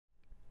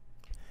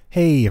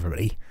Hey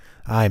everybody,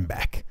 I'm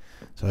back.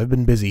 So I've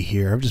been busy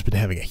here. I've just been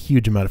having a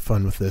huge amount of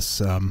fun with this.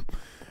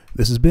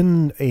 This has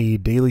been a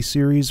daily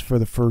series for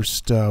the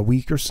first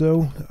week or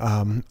so,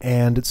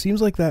 and it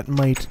seems like that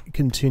might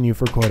continue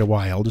for quite a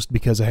while, just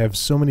because I have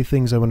so many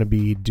things I want to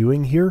be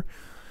doing here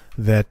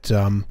that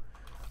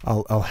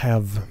I'll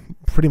have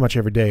pretty much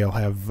every day. I'll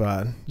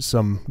have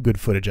some good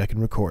footage I can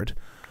record,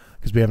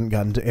 because we haven't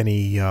gotten to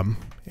any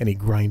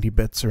grindy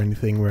bits or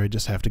anything where I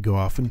just have to go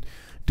off and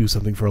do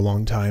something for a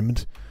long time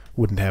and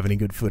wouldn't have any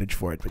good footage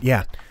for it. But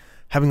yeah,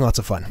 having lots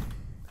of fun.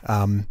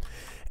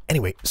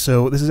 Anyway,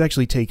 so this is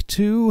actually take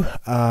 2.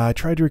 I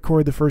tried to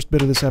record the first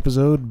bit of this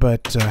episode,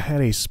 but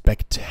had a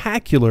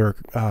spectacular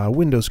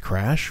Windows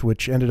crash,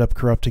 which ended up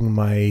corrupting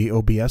my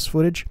OBS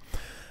footage.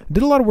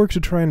 Did a lot of work to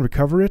try and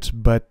recover it,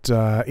 but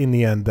in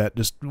the end that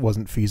just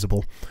wasn't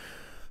feasible.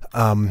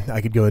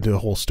 I could go into a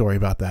whole story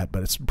about that,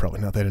 but it's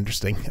probably not that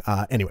interesting.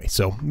 Anyway,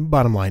 so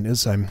bottom line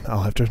is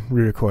I'll have to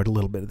re-record a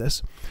little bit of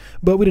this,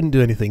 but we didn't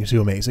do anything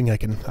too amazing. I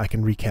can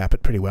recap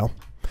it pretty well.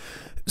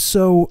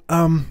 So,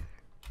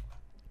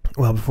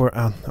 well, before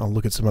I'll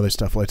look at some other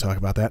stuff while I talk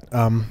about that.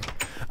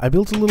 I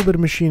built a little bit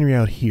of machinery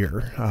out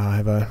here. I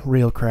have a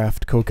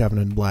Railcraft Coke Oven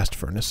and Blast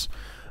Furnace,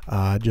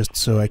 just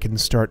so I can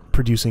start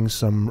producing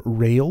some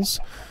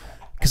rails.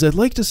 Because I'd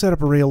like to set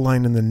up a rail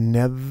line in the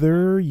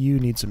Nether. You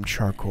need some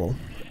charcoal.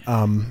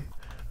 I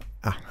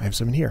have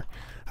some in here.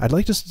 I'd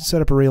like to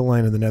set up a rail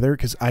line in the Nether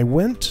because I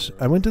went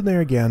in there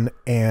again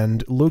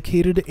and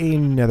located a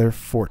Nether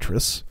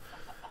fortress.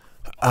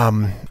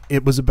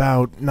 It was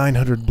about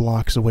 900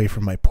 blocks away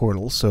from my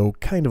portal, so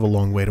kind of a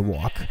long way to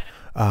walk.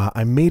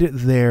 I made it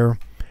there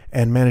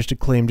and managed to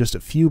claim just a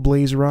few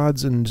blaze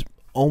rods and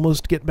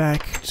almost get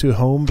back to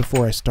home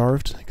before I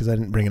starved because I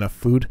didn't bring enough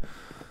food.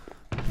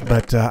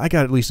 But I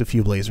got at least a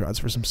few blaze rods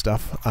for some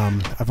stuff.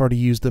 I've already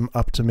used them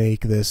up to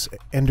make this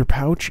ender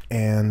pouch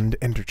and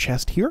ender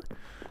chest here.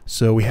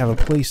 So we have a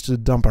place to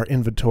dump our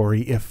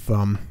inventory if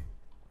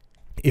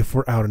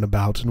we're out and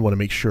about and want to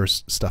make sure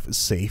stuff is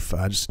safe,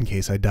 just in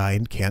case I die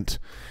and can't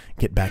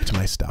get back to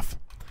my stuff.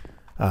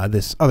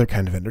 This other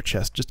kind of ender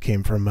chest just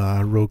came from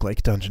a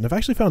roguelike dungeon. I've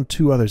actually found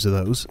 2 others of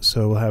those,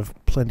 so we'll have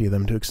plenty of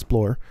them to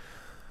explore.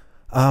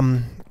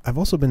 I've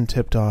also been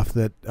tipped off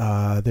that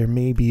there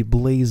may be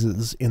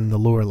blazes in the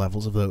lower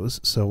levels of those,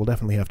 so we'll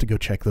definitely have to go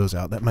check those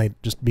out. That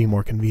might just be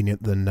more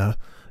convenient than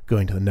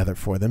going to the Nether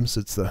for them,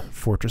 since the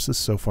fortress is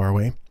so far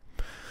away.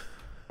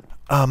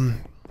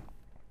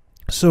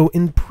 So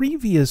in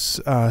previous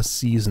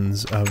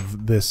seasons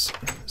of this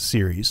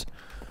series,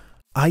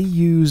 I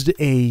used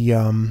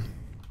a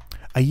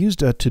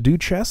to-do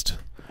chest,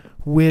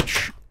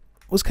 which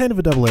was kind of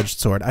a double-edged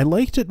sword. I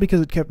liked it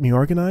because it kept me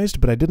organized,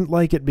 but I didn't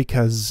like it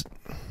because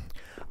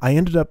I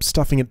ended up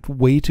stuffing it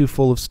way too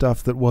full of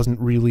stuff that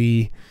wasn't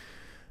really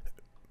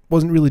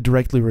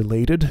directly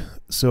related.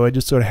 So I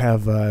just sort of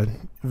have a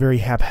very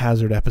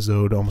haphazard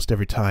episode almost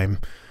every time,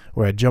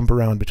 where I jump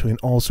around between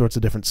all sorts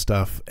of different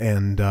stuff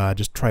and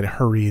just try to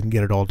hurry and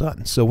get it all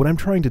done. So what I'm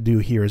trying to do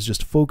here is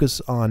just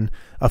focus on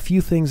a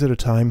few things at a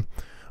time,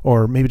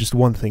 or maybe just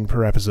one thing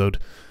per episode,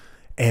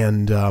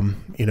 and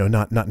you know,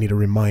 not need a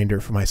reminder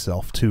for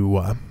myself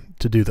to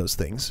do those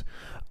things.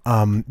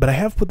 But I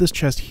have put this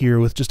chest here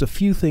with just a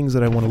few things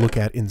that I want to look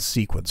at in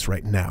sequence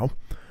right now.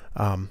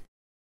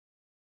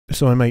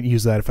 So I might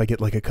use that if I get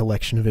like a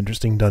collection of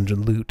interesting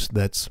dungeon loot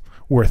that's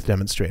worth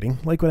demonstrating,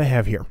 like what I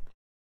have here.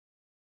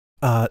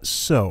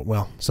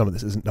 Well, some of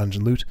this isn't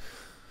dungeon loot.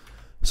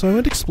 So I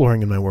went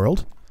exploring in my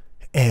world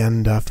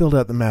and filled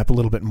out the map a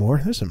little bit more.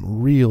 There's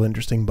some real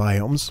interesting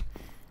biomes.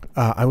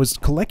 I was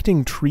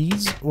collecting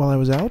trees while I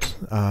was out.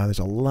 There's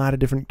a lot of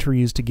different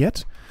trees to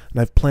get,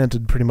 and I've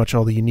planted pretty much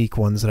all the unique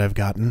ones that I've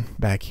gotten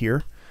back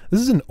here.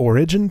 This is an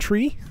origin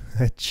tree,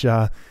 which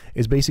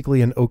is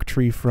basically an oak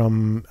tree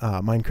from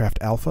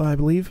Minecraft Alpha, I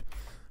believe.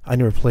 I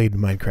never played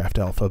Minecraft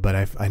Alpha, but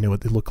I know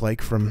what they look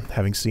like from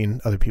having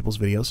seen other people's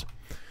videos.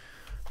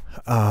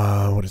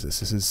 What is this?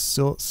 This is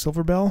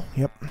Silverbell?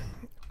 Yep.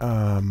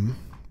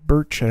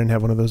 Birch, I didn't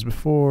have one of those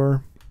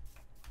before.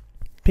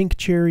 Pink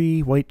cherry,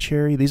 white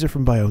cherry, these are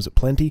from biomes at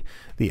plenty.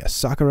 The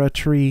Sakura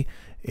tree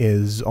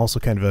is also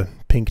kind of a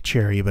pink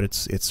cherry, but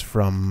it's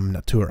from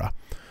Natura,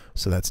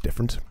 so that's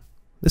different.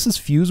 This is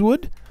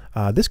fusewood.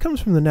 This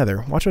comes from the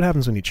Nether. Watch what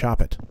happens when you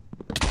chop it.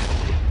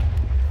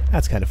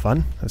 That's kind of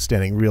fun. I was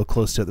standing real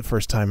close to it the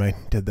first time I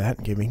did that.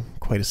 It gave me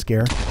quite a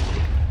scare.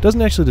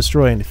 Doesn't actually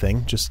destroy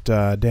anything, just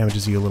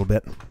damages you a little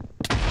bit.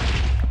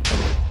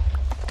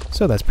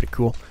 So that's pretty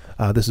cool.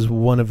 This is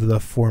one of the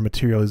 4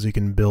 materials you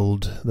can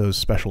build those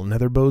special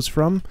nether bows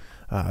from.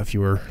 If you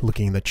were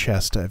looking in the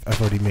chest,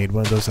 I've already made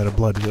one of those out of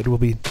bloodwood. We'll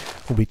be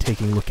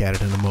taking a look at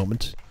it in a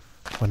moment.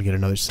 I want to get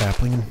another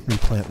sapling and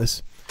replant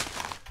this.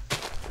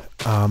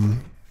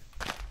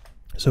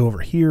 So over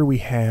here we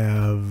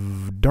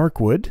have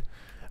darkwood.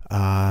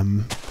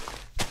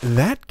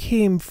 That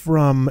came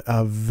from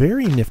a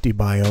very nifty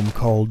biome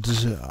called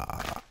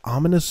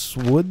Ominous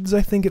Woods,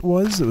 I think it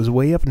was. It was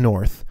way up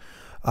north.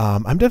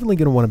 I'm definitely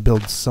going to want to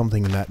build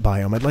something in that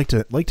biome. I'd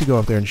like to go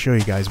up there and show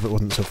you guys if it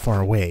wasn't so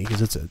far away,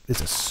 because it's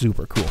a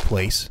super cool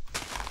place.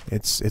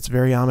 It's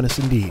very ominous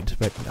indeed,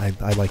 but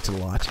I liked it a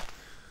lot.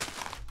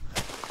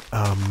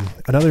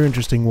 Another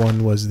interesting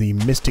one was the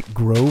Mystic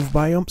Grove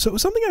biome. So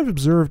something I've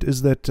observed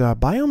is that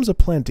biomes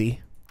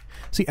aplenty.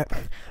 See,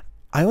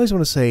 I always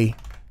want to say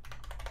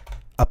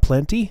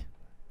aplenty,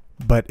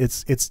 but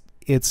it's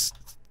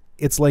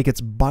like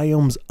it's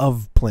biomes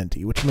of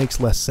plenty, which makes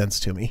less sense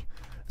to me.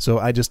 So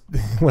I just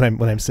when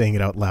I'm saying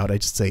it out loud, I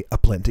just say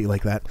aplenty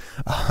like that,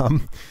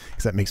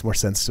 because that makes more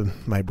sense to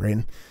my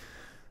brain.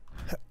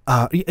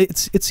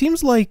 It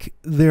seems like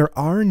there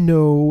are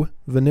no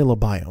vanilla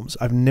biomes.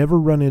 I've never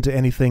run into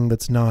anything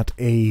that's not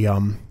a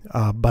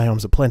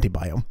biomes of plenty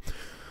biome.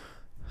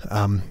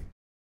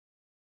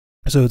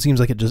 So it seems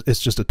like it's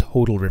just a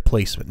total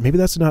replacement. Maybe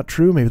that's not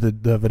true. Maybe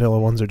the vanilla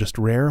ones are just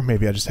rare.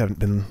 Maybe I just haven't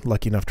been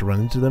lucky enough to run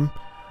into them.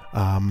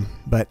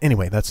 But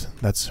anyway, that's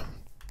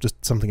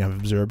just something I've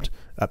observed.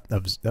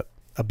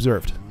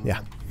 Observed.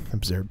 Yeah,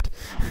 observed.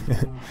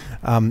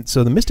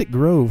 So the Mystic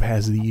Grove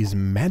has these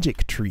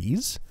magic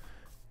trees,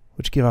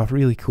 which give off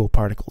really cool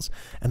particles.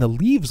 And the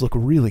leaves look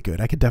really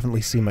good. I could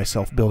definitely see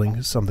myself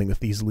building something with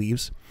these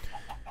leaves.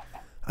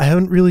 I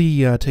haven't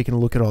really taken a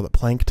look at all the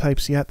plank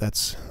types yet.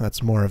 That's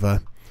more of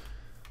a...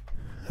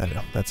 I don't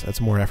know.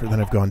 That's more effort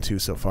than I've gone to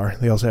so far.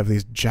 They also have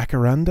these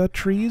jacaranda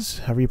trees,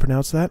 however you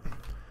pronounce that.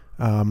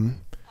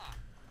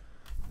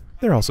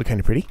 They're also kind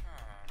of pretty.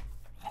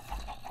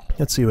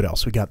 Let's see what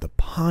else. We got the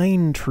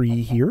pine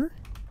tree here.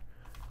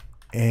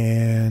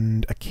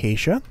 And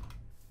acacia.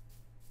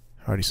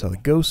 I already saw the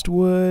ghost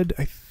wood.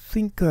 I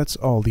think that's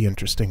all the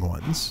interesting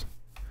ones.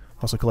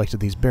 Also collected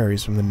these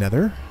berries from the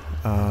nether.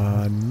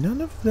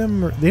 None of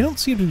them are... They don't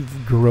seem to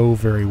grow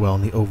very well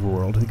in the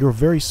overworld. They grow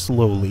very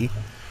slowly.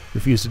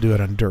 Refuse to do it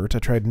on dirt. I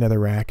tried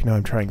netherrack. Now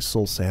I'm trying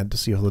soul sand to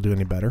see if they'll do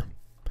any better.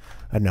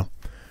 I don't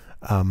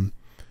know.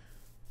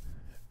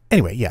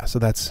 Anyway, yeah, so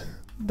that's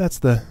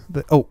the...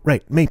 Oh,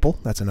 right, maple.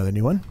 That's another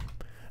new one.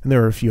 And there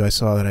were a few I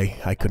saw that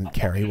I couldn't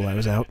carry while I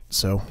was out,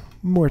 so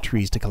more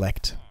trees to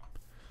collect.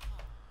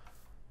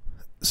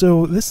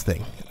 So this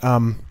thing,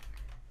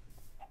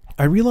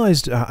 I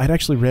realized I'd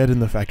actually read in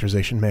the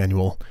factorization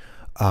manual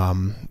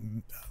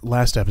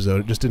last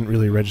episode, it just didn't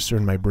really register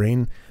in my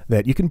brain,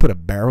 that you can put a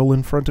barrel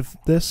in front of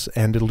this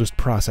and it'll just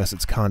process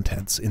its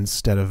contents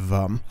instead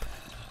of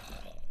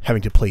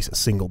having to place a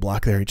single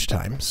block there each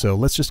time. So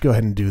let's just go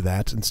ahead and do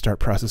that and start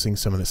processing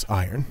some of this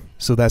iron.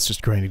 So that's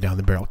just grinding down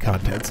the barrel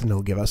contents and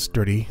it'll give us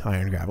dirty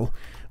iron gravel,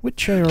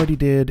 which I already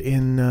did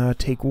in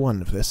take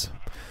 1 of this.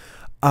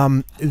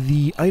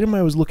 The item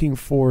I was looking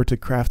for to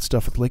craft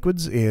stuff with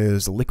liquids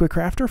is a liquid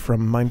crafter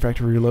from Minecraft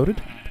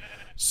Reloaded.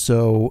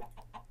 So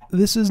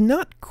this is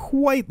not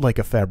quite like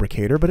a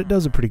fabricator, but it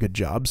does a pretty good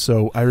job.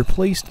 So I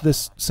replaced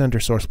this center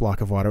source block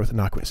of water with an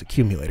aqueous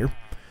accumulator,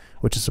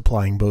 which is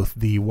supplying both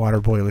the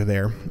water boiler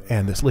there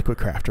and this liquid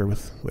crafter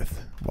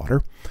with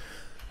water.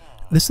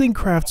 This thing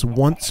crafts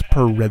once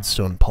per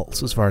redstone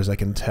pulse, as far as I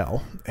can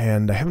tell,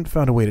 and I haven't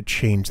found a way to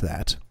change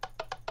that.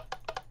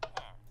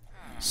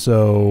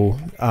 So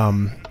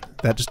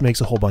that just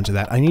makes a whole bunch of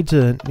that. I need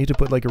to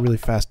put like a really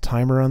fast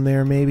timer on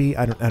there, maybe.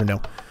 I don't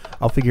know.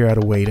 I'll figure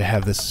out a way to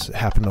have this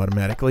happen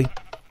automatically,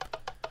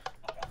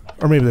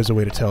 or maybe there's a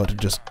way to tell it to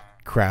just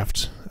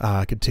craft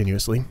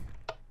continuously.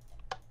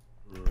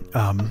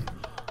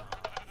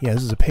 Yeah,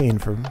 this is a pain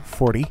for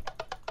 40,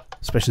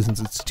 especially since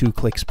it's 2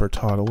 clicks per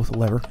toggle with a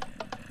lever.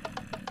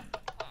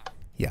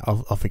 Yeah,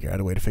 I'll figure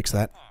out a way to fix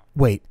that.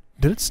 Wait,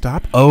 did it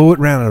stop? Oh, it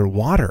ran out of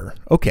water.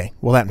 Okay,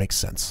 well that makes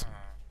sense.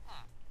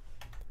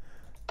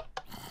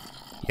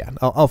 Yeah,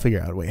 I'll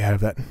figure out a way to have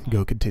that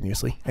go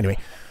continuously. Anyway,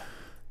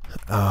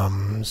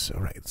 so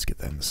right, let's get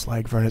that in the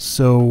slag furnace.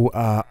 So,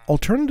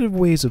 alternative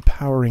ways of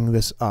powering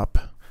this up.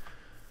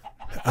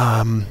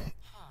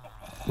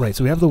 Right,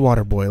 so we have the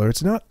water boiler.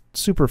 It's not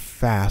super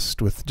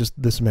fast with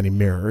just this many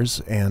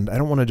mirrors, and I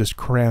don't want to just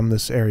cram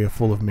this area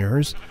full of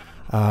mirrors.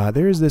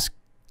 There's this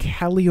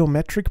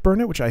calorimetric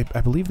burner, which I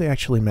believe they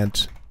actually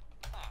meant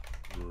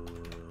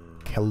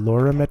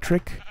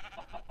calorimetric,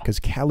 because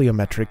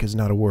calorimetric is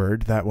not a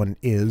word. That one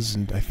is,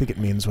 and I think it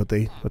means what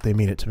they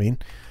mean it to mean.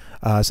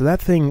 So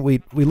that thing,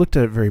 we looked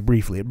at it very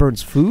briefly. It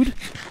burns food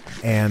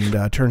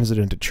and turns it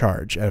into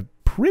charge at a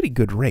pretty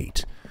good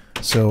rate.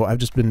 So I've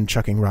just been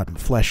chucking rotten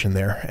flesh in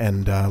there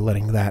and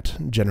letting that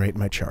generate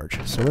my charge.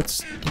 So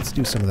let's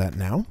do some of that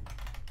now.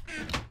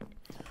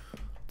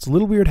 It's a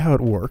little weird how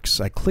it works.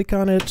 I click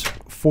on it,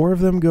 4 of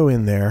them go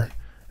in there,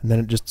 and then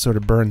it just sort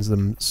of burns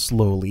them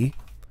slowly.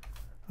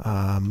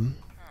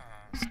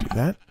 Let's do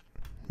that.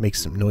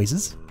 Makes some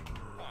noises.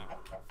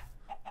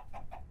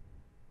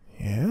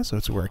 Yeah, so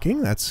it's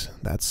working. That's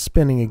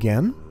spinning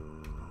again.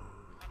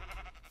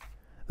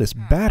 This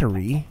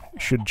battery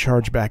should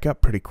charge back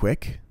up pretty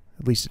quick.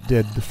 At least it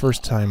did the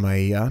first time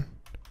I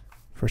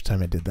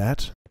did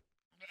that,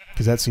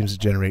 because that seems to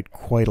generate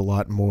quite a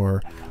lot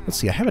more. Let's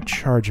see, I have a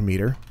charge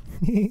meter.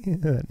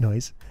 That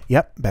noise.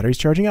 Yep, battery's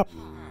charging up.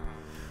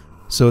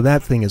 So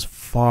that thing is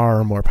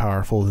far more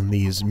powerful than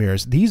these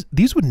mirrors.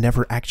 These would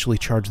never actually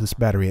charge this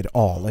battery at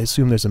all. I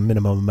assume there's a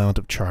minimum amount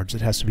of charge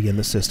that has to be in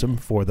the system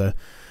for the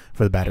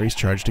battery's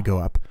charge to go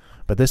up.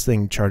 but this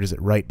thing charges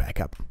it right back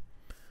up.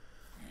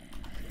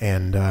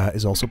 And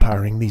is also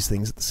powering these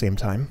things at the same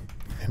time,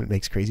 and it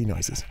makes crazy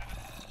noises.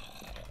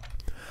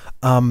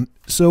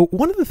 So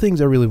one of the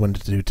things I really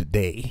wanted to do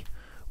today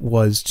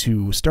was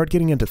to start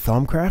getting into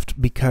Thaumcraft,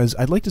 because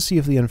I'd like to see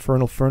if the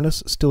Infernal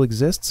Furnace still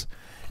exists,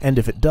 and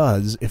if it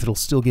does, if it'll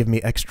still give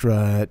me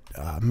extra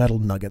metal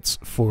nuggets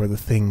for the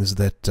things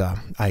that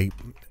I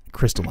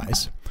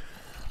crystallize.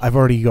 I've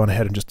already gone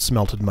ahead and just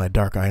smelted my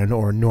dark iron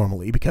ore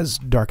normally, because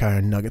dark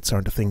iron nuggets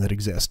aren't a thing that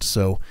exist,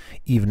 so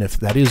even if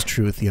that is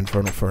true with the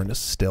Infernal Furnace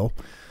still,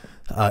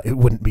 it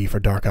wouldn't be for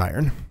dark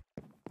iron.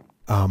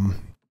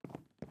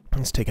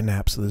 Let's take a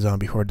nap so the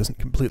zombie horde doesn't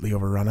completely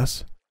overrun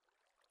us.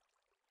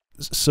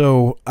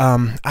 So,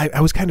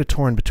 I was kind of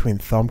torn between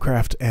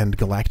Thaumcraft and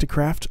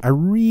Galacticraft. I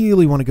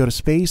really want to go to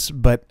space,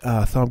 but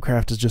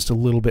Thaumcraft is just a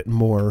bit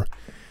more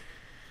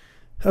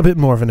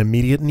of an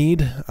immediate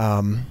need.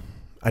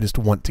 I just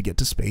want to get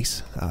to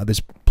space.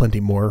 There's plenty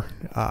more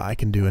I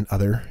can do in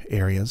other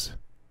areas.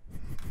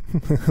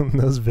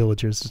 Those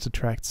villagers just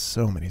attract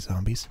so many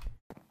zombies.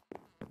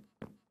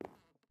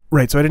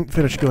 Right, so I didn't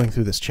finish going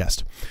through this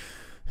chest.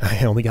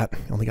 I only got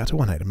to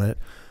one item in it.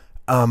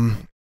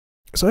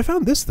 So I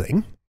found this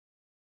thing.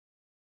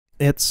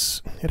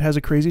 It has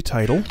a crazy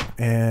title,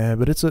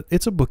 but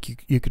it's a book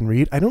you can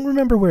read. I don't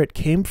remember where it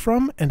came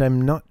from, and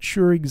I'm not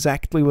sure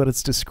exactly what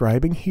it's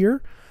describing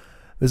here.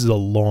 This is a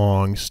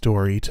long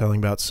story telling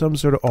about some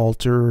sort of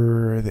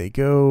altar. They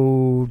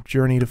go,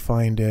 journey to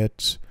find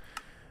it.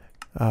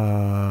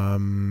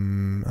 Obelisks,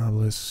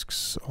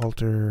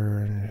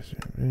 altar,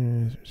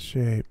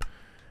 shape.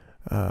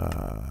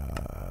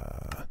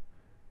 Heard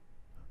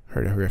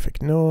a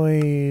horrific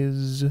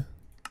noise.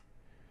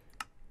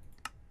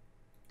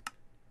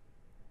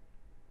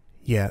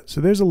 Yeah, so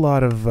there's a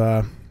lot of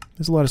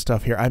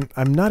stuff here.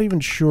 I'm not even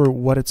sure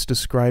what it's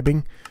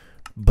describing,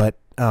 but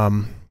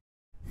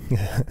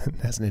it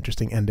has an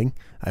interesting ending.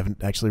 I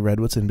haven't actually read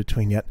what's in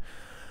between yet.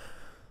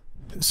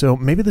 So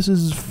maybe this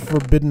is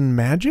forbidden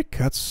magic?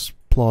 That's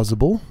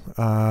plausible.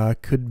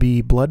 Could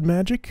be blood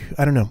magic?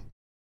 I don't know.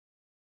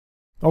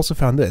 Also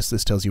found this.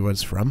 This tells you what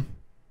it's from.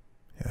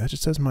 Yeah, it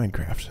just says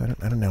Minecraft.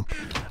 I don't know.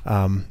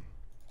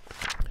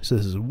 So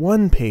this is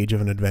one page of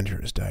an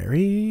adventurer's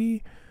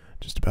diary.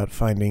 Just about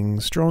finding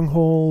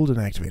stronghold and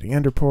activating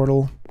end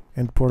portal.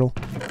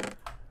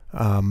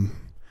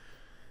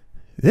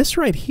 This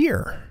right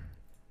here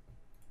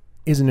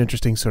is an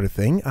interesting sort of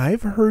thing.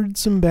 I've heard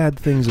some bad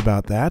things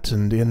about that,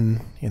 and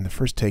in the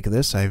first take of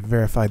this, I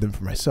verified them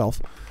for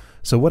myself.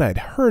 So what I'd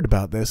heard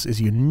about this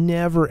is you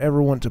never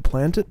ever want to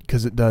plant it,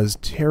 because it does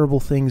terrible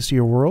things to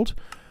your world.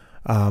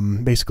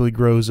 Basically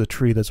grows a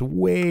tree that's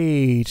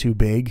way too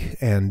big,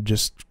 and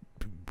just,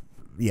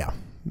 yeah,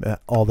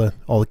 all the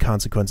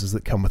consequences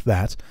that come with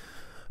that.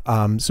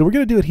 So we're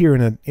going to do it here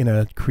in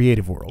a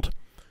creative world.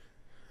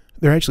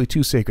 There are actually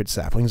two sacred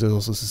saplings. There's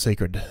also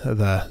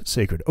the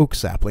sacred oak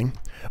sapling,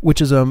 which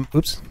is a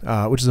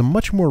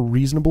much more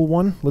reasonable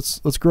one.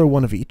 Let's grow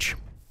one of each.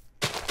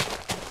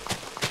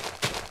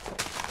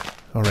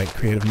 All right,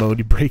 creative mode.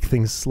 You break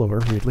things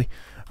slower, weirdly.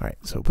 All right,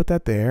 so put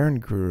that there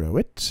and grow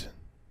it.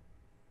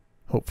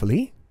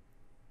 Hopefully,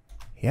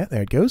 yeah,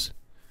 there it goes.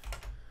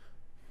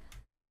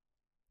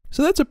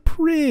 So that's a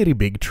pretty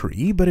big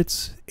tree, but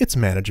it's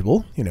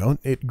manageable. You know,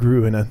 it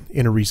grew in a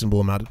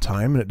reasonable amount of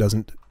time, and it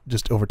doesn't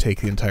just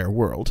overtake the entire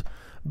world.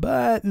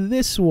 But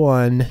this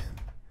one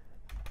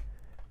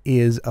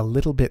is a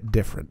little bit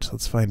different.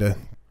 Let's find a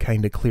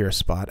kind of clear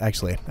spot.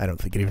 Actually, I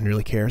don't think it even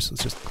really cares.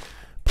 Let's just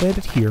plant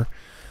it here.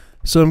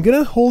 So I'm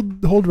gonna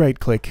hold right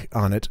click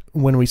on it.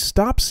 When we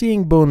stop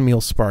seeing bone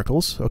meal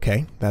sparkles,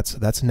 okay,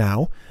 that's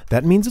now.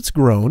 That means it's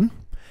grown.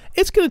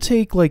 It's gonna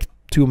take like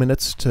 2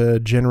 minutes to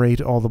generate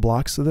all the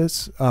blocks of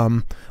this.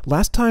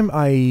 Last time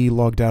I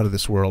logged out of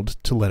this world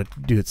to let it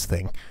do its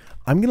thing.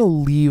 I'm going to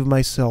leave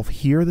myself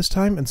here this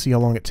time and see how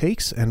long it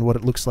takes and what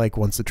it looks like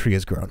once the tree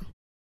has grown.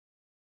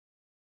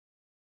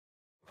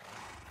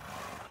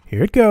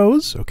 Here it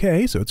goes.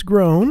 Okay, so it's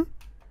grown.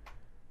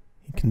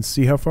 You can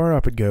see how far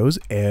up it goes.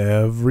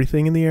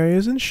 Everything in the area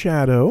is in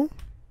shadow.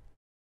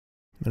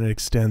 And it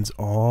extends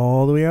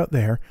all the way out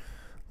there.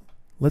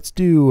 Let's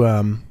do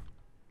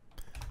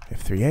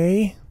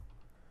F3A.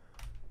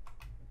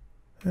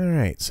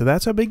 Alright, so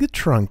that's how big the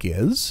trunk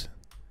is.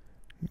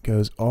 It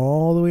goes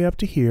all the way up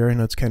to here. I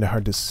know it's kind of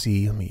hard to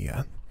see. Let me,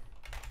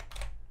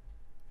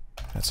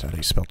 that's how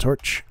you spell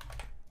torch.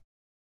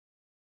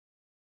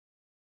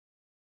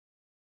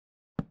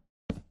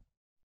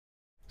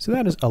 So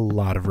that is a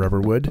lot of rubber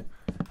wood.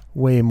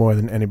 Way more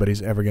than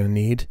anybody's ever going to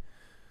need.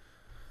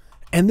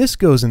 And this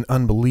goes an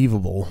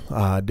unbelievable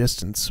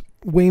distance.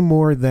 Way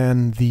more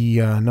than the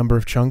number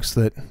of chunks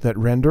that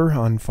render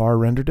on far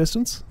render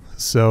distance.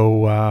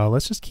 So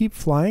let's just keep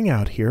flying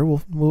out here.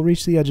 We'll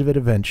reach the edge of it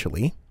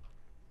eventually.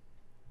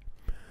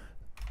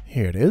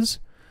 Here it is.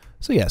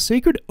 So yeah,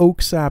 sacred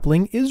oak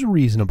sapling is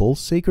reasonable.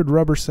 Sacred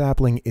rubber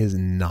sapling is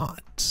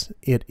not.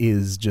 It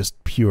is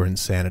just pure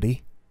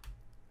insanity.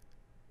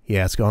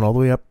 Yeah, it's gone all the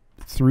way up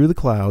through the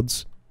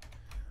clouds.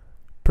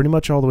 Pretty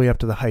much all the way up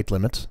to the height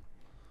limit.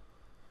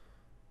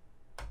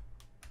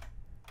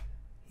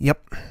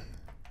 Yep.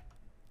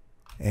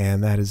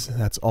 And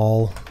that's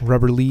all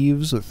rubber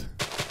leaves with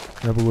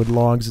rubber wood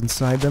logs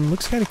inside them.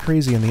 Looks kind of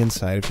crazy on the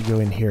inside if you go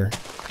in here.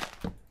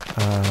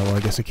 Well, I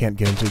guess I can't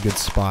get into a good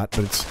spot,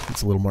 but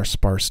it's a little more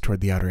sparse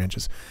toward the outer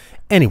edges.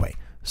 Anyway,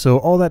 so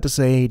all that to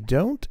say,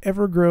 don't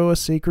ever grow a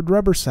sacred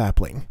rubber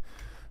sapling.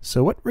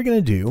 So what we're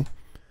going to do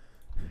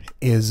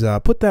is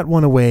put that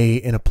one away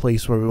in a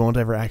place where we won't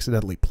ever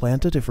accidentally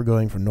plant it if we're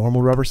going for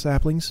normal rubber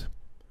saplings.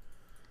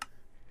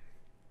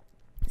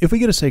 If we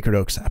get a sacred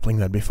oak sapling,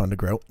 that'd be fun to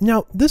grow.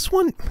 Now, this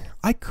one,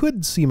 I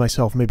could see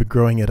myself maybe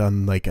growing it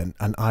on like an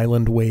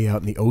island way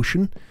out in the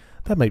ocean.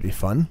 That might be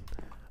fun.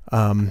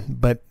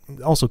 But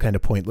also kind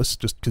of pointless,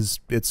 just because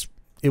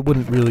it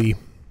wouldn't really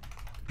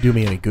do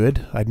me any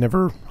good. I'd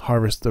never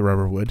harvest the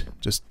rubber wood.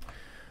 Just,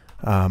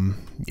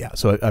 yeah,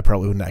 so I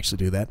probably wouldn't actually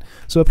do that.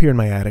 So up here in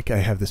my attic, I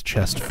have this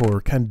chest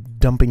for kind of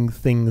dumping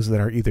things that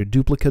are either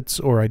duplicates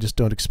or I just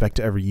don't expect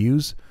to ever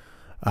use.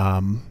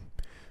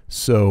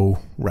 So,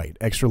 right,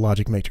 extra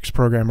logic matrix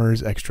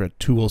programmers, extra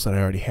tools that I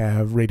already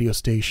have, radio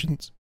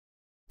stations,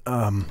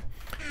 and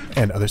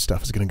other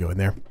stuff is going to go in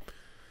there.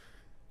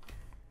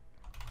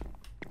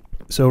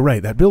 So,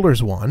 right, that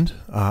builder's wand,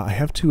 I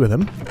have 2 of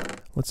them.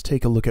 Let's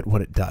take a look at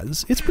what it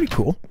does. It's pretty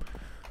cool.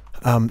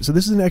 So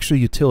this is an extra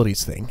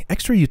utilities thing.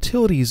 Extra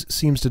utilities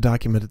seems to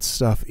document its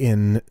stuff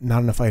in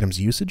not enough items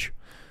usage.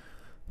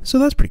 So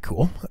that's pretty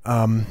cool.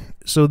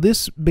 So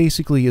this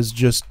basically is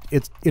just,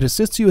 it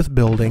assists you with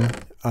building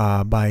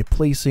by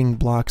placing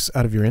blocks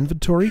out of your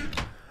inventory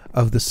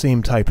of the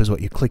same type as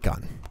what you click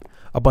on,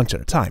 a bunch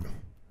at a time.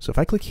 So if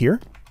I click here,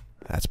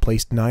 that's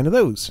placed 9 of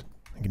those.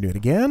 I can do it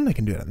again, I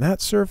can do it on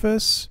that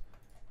surface.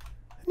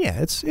 And yeah,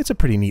 it's a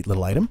pretty neat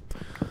little item.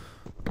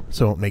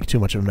 So it won't make too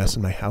much of a mess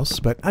in my house,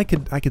 but I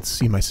could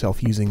see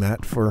myself using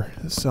that for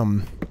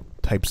some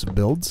types of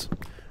builds.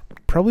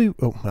 Probably,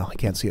 oh, well, I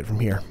can't see it from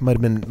here.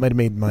 Might have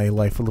made my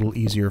life a little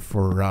easier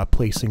for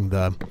placing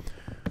the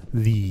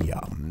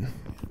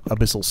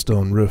abyssal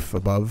stone roof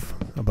above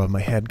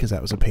my head, because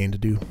that was a pain to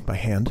do by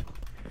hand.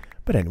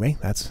 But anyway,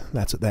 that's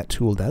what that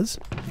tool does.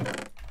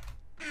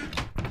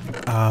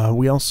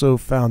 We also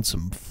found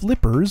some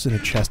flippers in a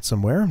chest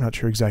somewhere. I'm not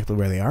sure exactly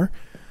where they are.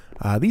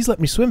 These let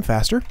me swim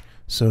faster.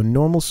 So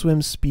normal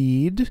swim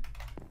speed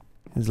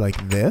is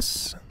like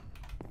this.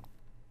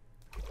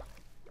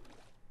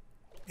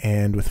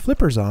 And with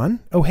flippers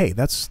on, oh hey,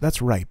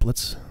 that's ripe.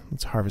 Let's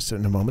harvest it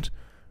in a moment.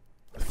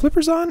 With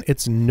flippers on,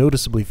 it's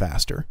noticeably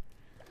faster.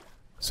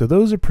 So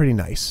those are pretty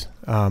nice.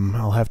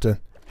 I'll have to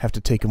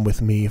take them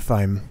with me if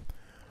I'm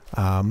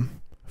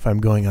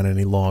going on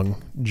any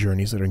long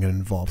journeys that are going to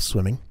involve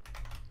swimming.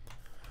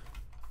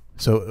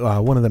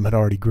 So one of them had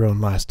already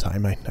grown last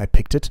time. I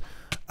picked it.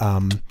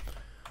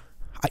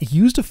 I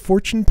used a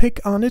fortune pick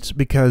on it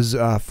because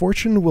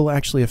fortune will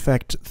actually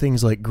affect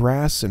things like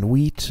grass and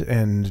wheat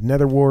and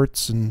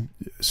netherworts and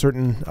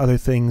certain other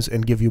things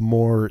and give you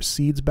more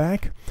seeds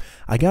back.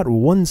 I got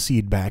 1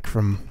 seed back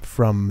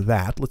from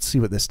that. Let's see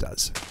what this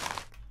does.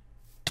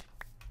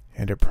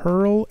 And a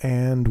pearl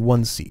and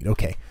 1 seed.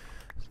 Okay,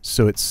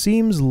 so it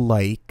seems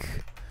like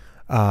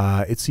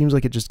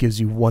it just gives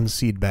you 1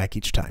 seed back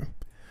each time.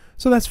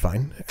 So that's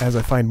fine. As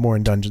I find more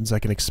in dungeons, I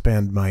can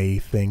expand my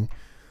thing.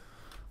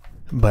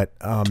 But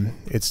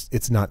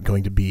it's not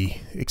going to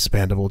be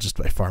expandable just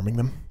by farming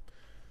them.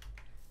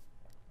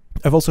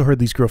 I've also heard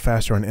these grow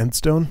faster on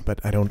endstone,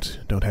 but I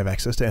don't have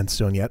access to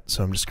endstone yet,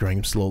 so I'm just growing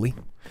them slowly.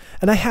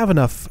 And I have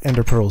enough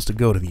ender pearls to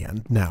go to the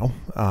end now,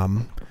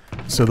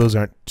 so those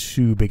aren't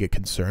too big a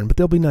concern. But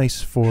they'll be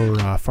nice for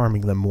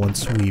farming them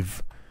once we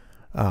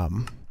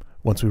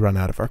run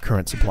out of our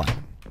current supply.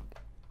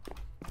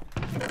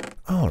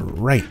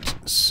 Alright,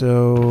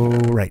 so,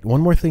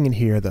 one more thing in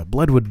here, the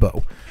bloodwood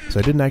bow. So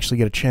I didn't actually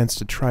get a chance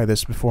to try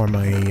this before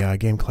my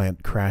game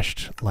client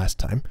crashed last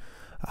time.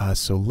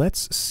 So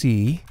let's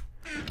see.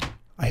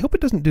 I hope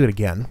it doesn't do it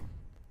again.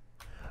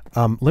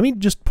 Let me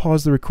just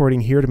pause the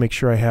recording here to make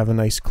sure I have a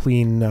nice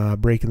clean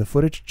break in the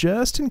footage,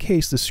 just in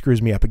case this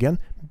screws me up again.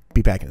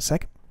 Be back in a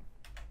sec.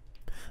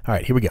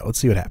 Alright, here we go. Let's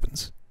see what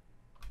happens.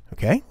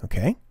 Okay.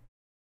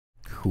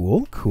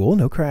 Cool,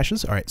 no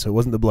crashes. Alright, so it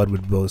wasn't the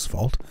bloodwood bow's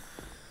fault.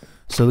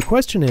 So the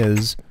question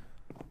is,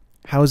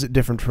 how is it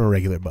different from a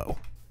regular bow?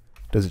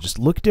 Does it just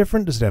look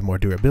different? Does it have more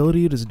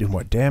durability? Does it do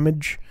more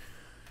damage?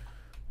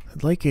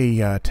 I'd like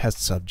a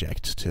test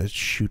subject to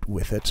shoot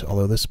with it,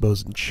 although this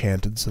bow's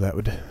enchanted, so that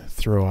would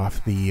throw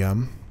off the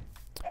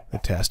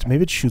test.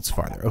 Maybe it shoots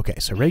farther. Okay,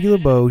 so regular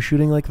bow,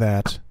 shooting like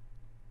that,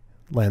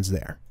 lands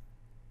there.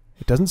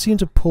 It doesn't seem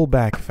to pull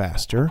back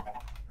faster.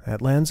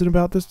 That lands in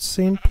about the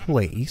same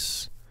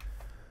place.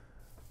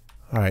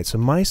 Alright, so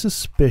my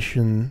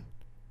suspicion...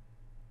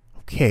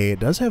 Okay, it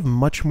does have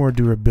much more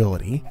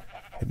durability.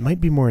 It might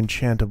be more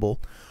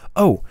enchantable.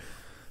 Oh,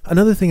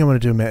 another thing I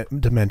wanted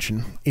to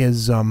mention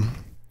is,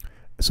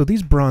 so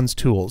these bronze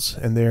tools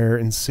and their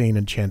insane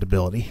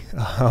enchantability,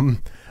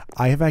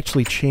 I have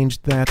actually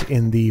changed that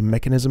in the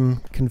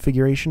mechanism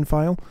configuration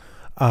file,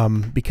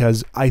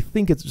 because I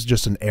think it's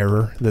just an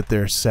error that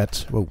they're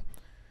set,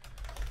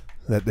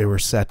 that they were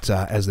set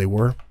as they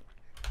were.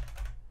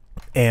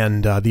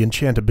 and the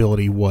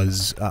enchantability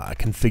was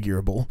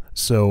configurable.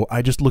 So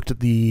I just looked at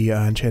the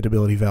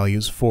enchantability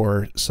values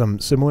for some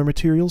similar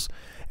materials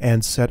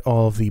and set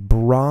all of the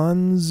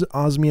bronze,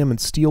 osmium,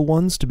 and steel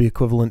ones to be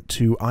equivalent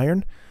to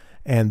iron,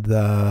 and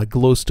the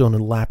glowstone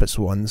and lapis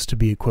ones to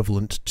be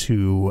equivalent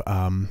to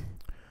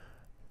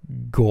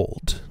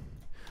gold.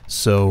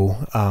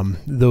 So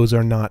those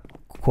are not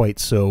quite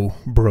so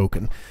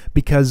broken,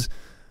 because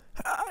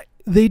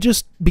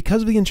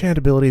because of the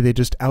enchantability, they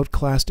just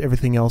outclassed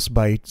everything else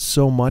by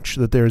so much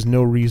that there's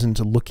no reason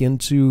to look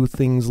into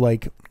things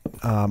like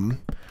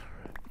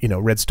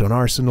Redstone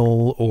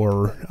Arsenal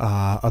or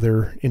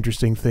other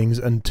interesting things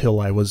until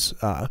I was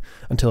at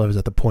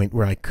the point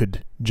where I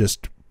could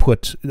just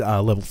put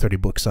level 30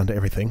 books onto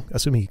everything,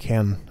 assuming you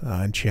can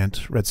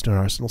enchant Redstone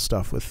Arsenal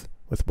stuff with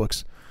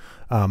books.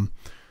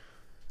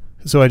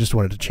 So I just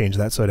wanted to change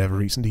that so I'd have a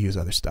reason to use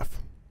other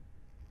stuff.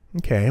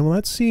 Okay, well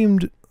that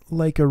seemed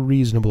like a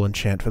reasonable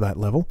enchant for that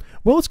level.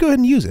 Well, let's go ahead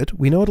and use it.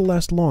 We know it'll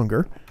last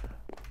longer.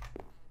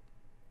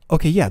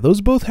 Okay, yeah, those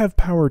both have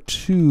power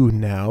 2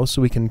 now,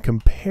 so we can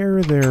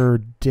compare their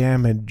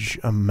damage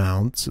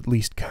amounts, at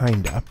least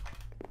kinda.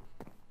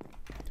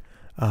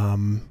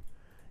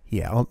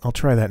 Yeah, I'll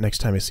try that next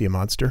time I see a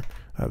monster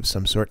of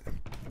some sort.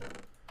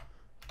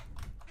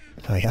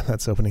 Oh yeah,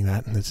 that's opening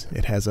that.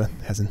 It has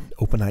an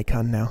open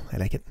icon now. I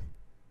like it.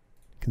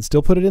 Can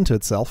still put it into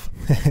itself.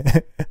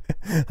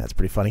 That's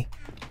pretty funny.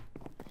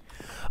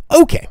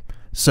 Okay,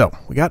 so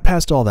we got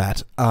past all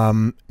that.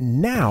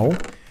 Now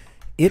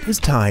it is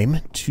time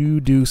to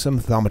do some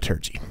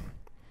thaumaturgy.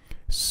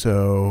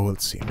 So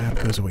let's see, map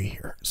goes away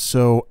here.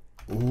 So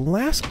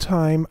last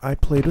time I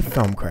played with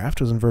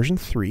Thaumcraft was in version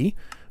 3.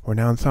 We're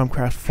now in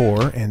Thaumcraft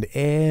 4, and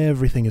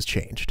everything has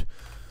changed.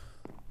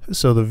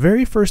 So the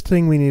very first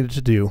thing we needed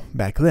to do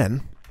back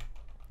then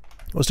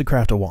was to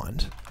craft a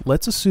wand.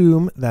 Let's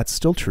assume that's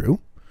still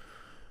true.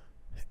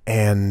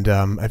 And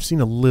I've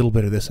seen a little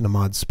bit of this in a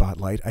mod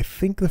spotlight. I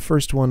think the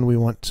first one we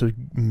want to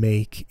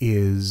make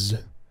is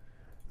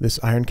this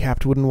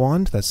iron-capped wooden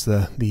wand. That's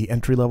the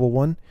entry-level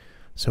one.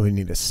 So we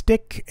need a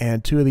stick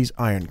and 2 of these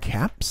iron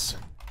caps.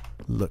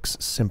 Looks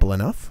simple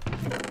enough.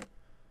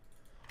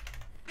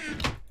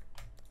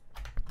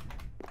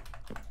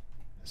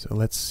 So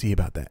let's see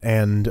about that.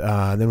 And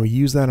then we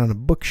use that on a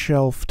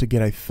bookshelf to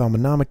get a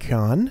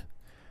Thaumanomicon,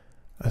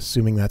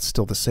 assuming that's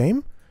still the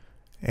same.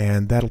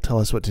 And that'll tell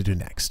us what to do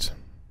next.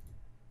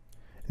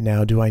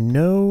 Now, do I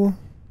know...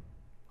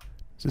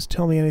 Does this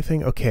tell me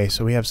anything? Okay,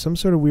 so we have some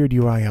sort of weird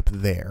UI up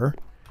there.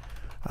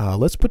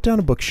 Let's put down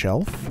a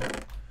bookshelf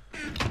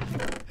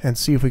and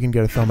see if we can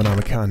get a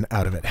Thaumanomicon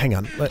out of it. Hang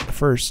on.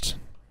 First...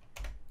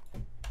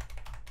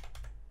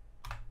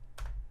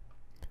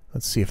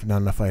 Let's see if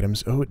not enough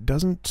items. Oh, it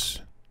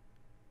doesn't...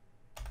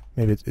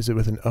 Maybe is it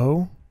with an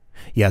O?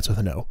 Yeah, it's with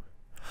an O.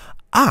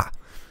 Ah!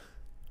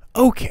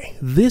 Okay,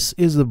 this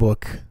is the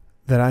book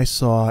that I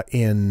saw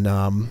in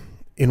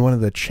one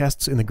of the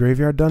chests in the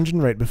graveyard dungeon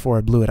right before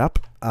I blew it up.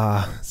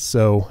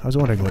 So I was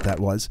wondering what that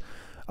was.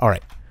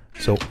 Alright,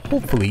 so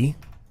hopefully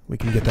we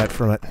can get that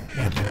from it.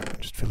 Man, I'm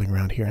just fiddling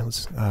around here.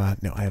 Let's,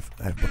 no, I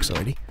have books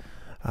already.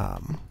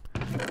 Okay.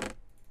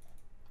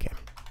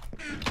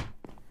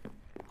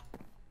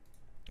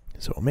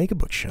 So I'll make a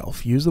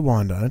bookshelf, use the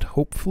wand on it.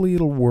 Hopefully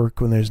it'll work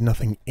when there's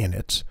nothing in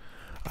it.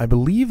 I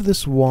believe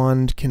this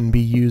wand can be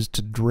used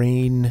to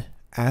drain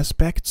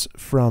aspects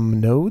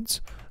from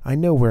nodes. I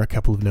know where a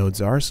couple of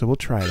nodes are, so we'll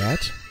try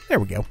that. There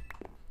we go.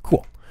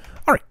 Cool.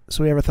 Alright,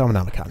 so we have a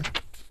Thaumanomicon.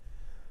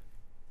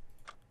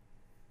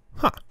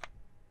 Huh.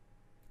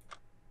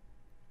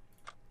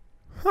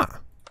 Huh.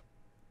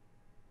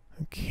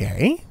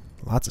 Okay.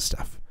 Lots of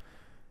stuff.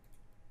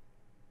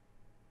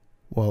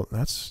 Well,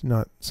 that's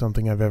not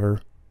something I've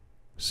ever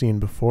seen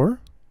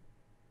before.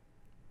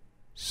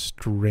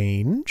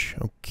 Strange.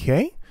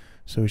 Okay.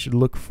 So we should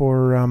look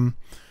for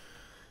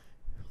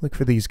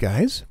these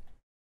guys.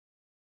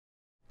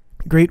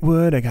 Great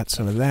wood, I got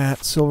some of that.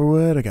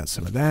 Silverwood, I got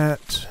some of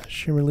that.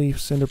 Shimmerleaf,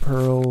 Cinder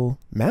Pearl,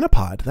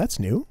 Manapod, that's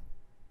new.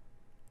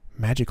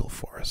 Magical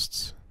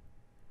forests.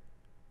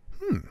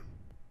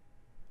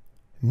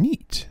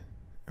 Neat.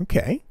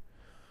 Okay.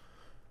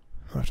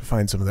 I'll have to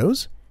find some of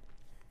those.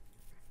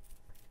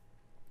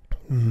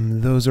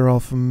 Those are all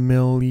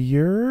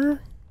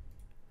familiar.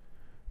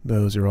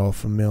 Those are all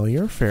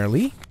familiar,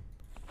 fairly.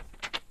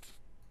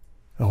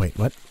 Oh, wait,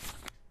 what?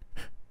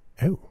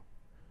 Oh.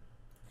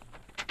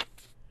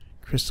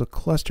 Crystal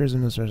clusters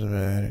and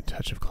a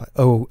touch of...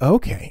 Oh,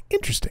 okay.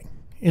 Interesting.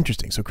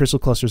 Interesting. So crystal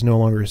clusters no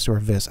longer restore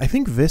Vis. I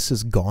think Vis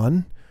is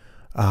gone.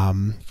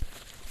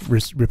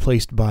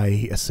 Replaced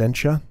by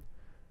Essentia.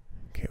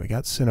 Okay, we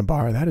got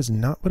Cinnabar. That is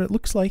not what it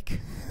looks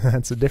like.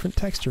 That's a different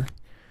texture.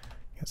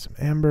 Got some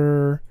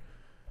amber.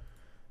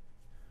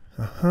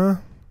 Uh-huh.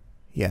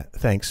 Yeah,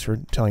 thanks for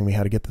telling me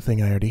how to get the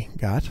thing I already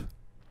got.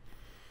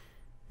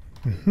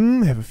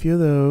 Have a few of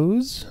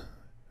those.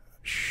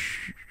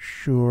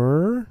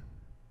 Sure.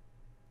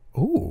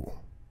 Ooh.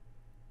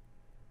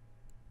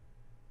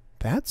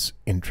 That's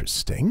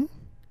interesting.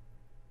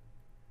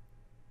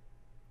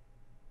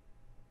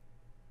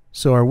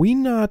 So are we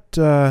not...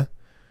 okay,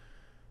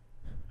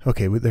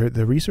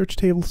 the research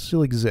table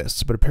still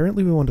exists, but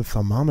apparently we want a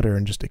thermometer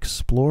and just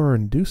explore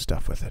and do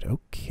stuff with it.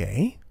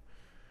 Okay.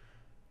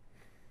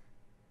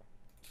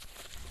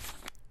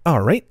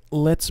 Alright,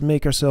 let's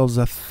make ourselves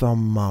a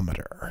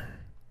thermometer.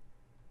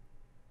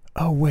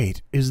 Oh,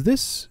 wait, is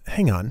this...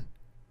 Hang on.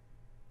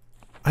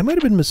 I might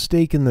have been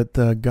mistaken that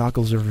the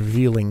goggles of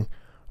revealing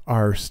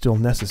are still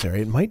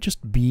necessary. It might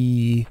just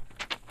be...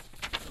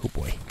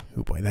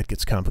 Oh boy, that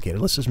gets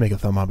complicated. Let's just make a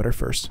thermometer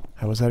first.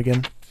 How was that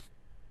again?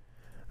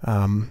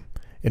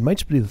 It might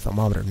just be the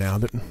thermometer now.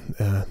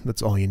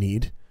 That's all you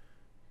need.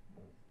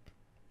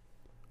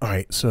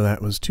 Alright, so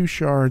that was 2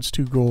 shards,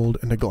 2 gold,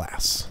 and a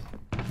glass.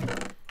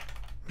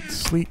 Let's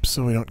sleep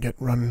so we don't get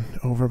run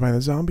over by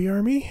the zombie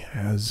army,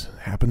 as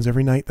happens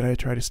every night that I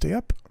try to stay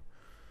up.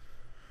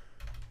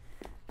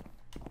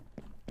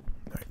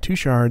 Alright, 2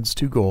 shards,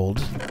 2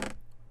 gold.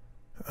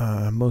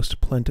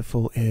 Most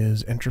plentiful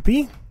is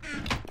entropy.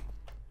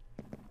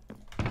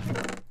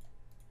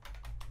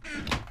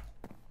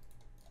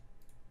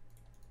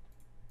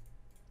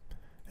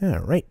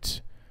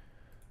 Alright.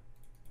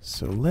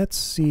 So let's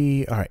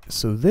see. Alright,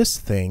 so this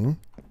thing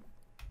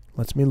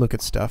lets me look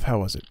at stuff. How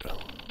was it?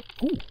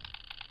 Ooh.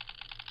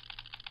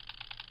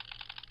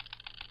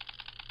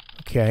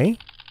 Okay.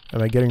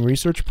 Am I getting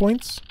research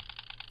points?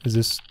 Is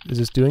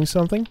this doing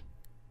something?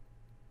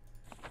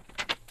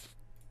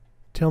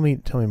 Tell me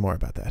more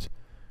about that.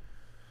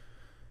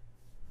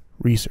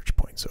 Research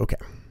points. Okay.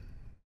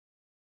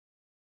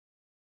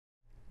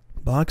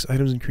 Box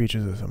items and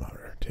creatures of the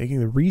thermometer. Taking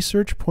the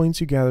research points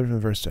you gather from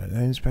the first set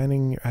and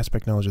expanding your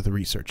aspect knowledge of the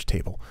research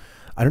table.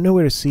 I don't know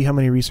where to see how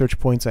many research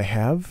points I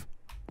have.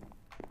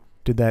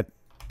 Did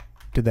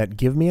that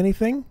give me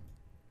anything?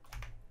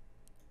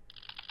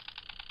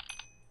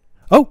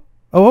 Oh,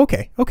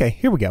 okay. Okay,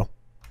 here we go.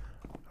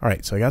 All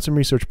right, so I got some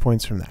research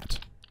points from that.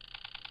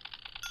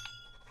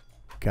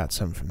 Got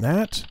some from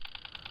that.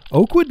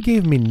 Oakwood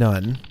gave me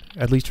none,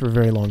 at least for a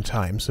very long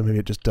time, so maybe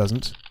it just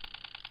doesn't.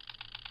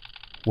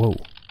 Whoa.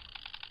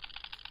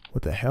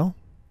 What the hell?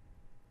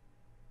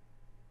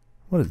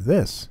 What is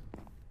this?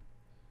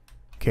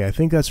 Okay, I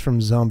think that's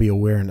from zombie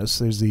awareness.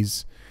 There's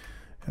these...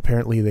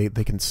 Apparently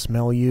they can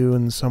smell you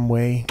in some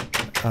way.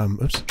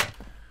 Oops.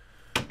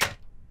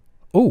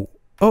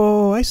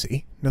 Oh, I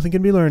see. Nothing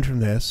can be learned from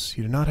this.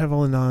 You do not have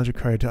all the knowledge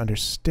required to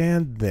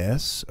understand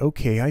this.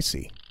 Okay, I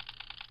see.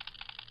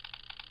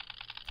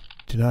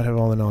 Do not have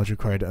all the knowledge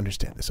required to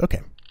understand this.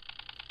 Okay.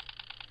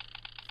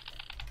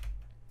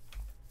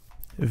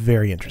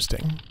 Very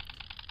interesting.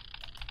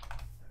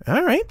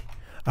 All right.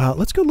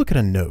 Let's go look at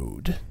a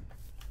node.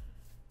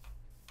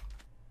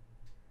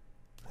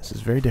 This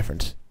is very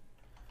different.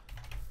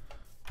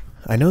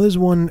 I know there's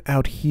one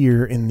out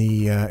here in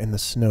the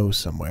snow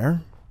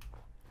somewhere.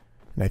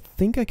 And I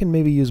think I can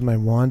maybe use my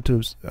wand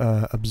to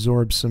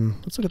absorb some...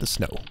 Let's look at the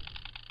snow.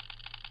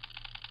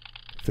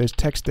 If there's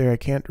text there, I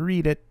can't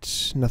read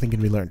it. Nothing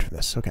can be learned from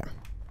this. Okay.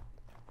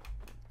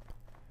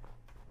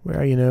 Where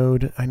are you,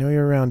 node? I know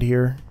you're around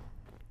here.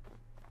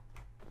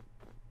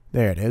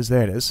 There it is.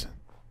 There it is.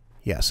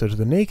 Yeah, so to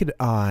the naked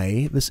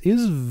eye, this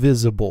is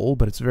visible,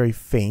 but it's very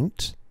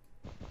faint.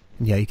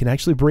 Yeah, you can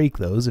actually break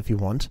those if you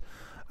want.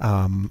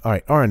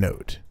 Alright, our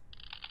node.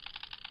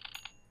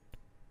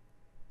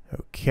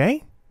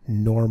 Okay.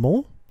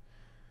 Normal.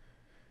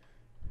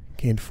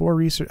 Gained 4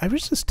 research. I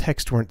wish this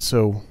text weren't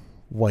so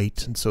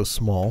white and so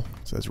small,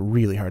 so that's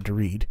really hard to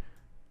read.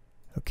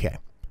 Okay.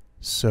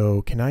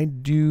 So, can I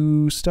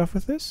do stuff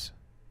with this?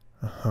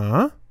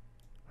 Uh-huh.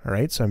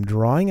 Alright, so I'm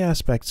drawing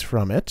aspects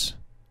from it.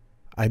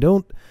 I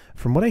don't...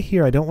 From what I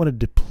hear, I don't want to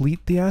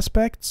deplete the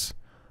aspects.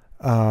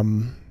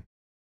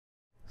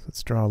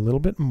 Let's draw a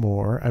little bit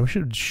more. I wish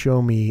it would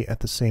show me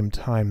at the same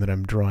time that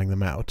I'm drawing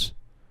them out.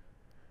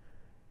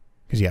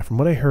 Because yeah, from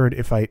what I heard,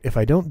 if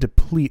I don't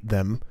deplete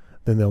them,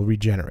 then they'll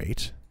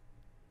regenerate.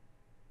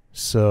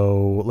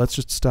 So let's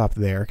just stop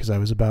there, because I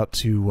was about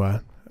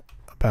to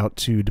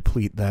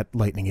deplete that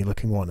lightning-y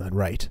looking one on the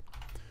right.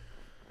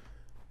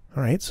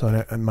 All right,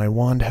 so my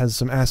wand has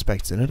some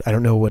aspects in it. I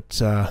don't know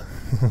what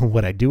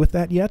what I do with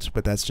that yet,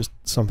 but that's just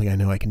something I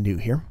know I can do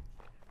here.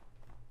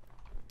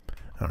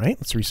 All right,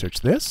 let's research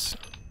this.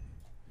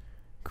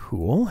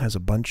 Cool, has a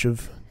bunch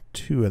of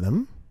 2 of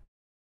them.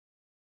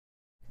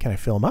 Can I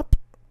fill them up?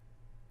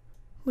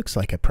 Looks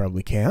like I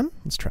probably can.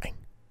 Let's try.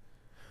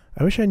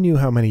 I wish I knew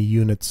how many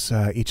units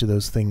each of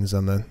those things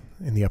in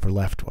the upper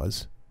left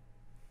was.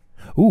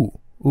 Ooh,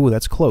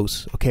 that's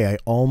close. Okay, I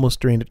almost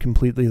drained it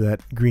completely,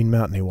 that green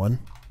mountainy one.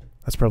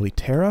 That's probably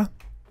Terra.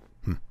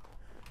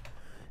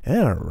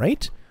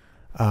 Alright.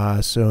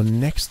 So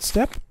next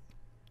step.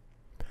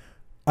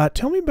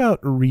 Tell me about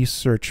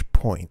research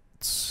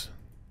points.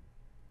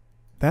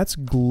 That's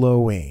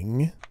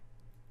glowing.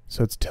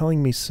 So it's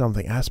telling me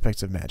something.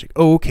 Aspects of magic.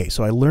 Oh, okay.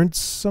 So I learned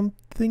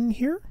something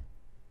here?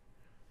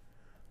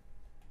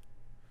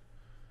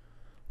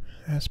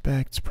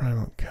 Aspects,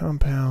 primal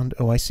compound.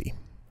 Oh, I see.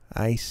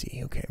 I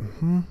see. Okay.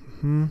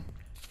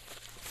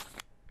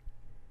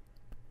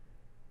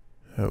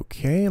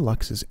 Okay,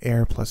 Lux is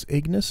air plus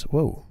Ignis.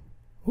 Whoa.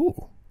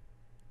 Ooh.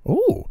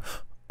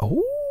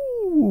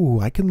 Oh,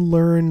 I can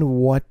learn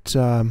what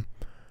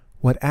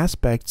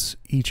aspects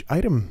each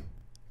item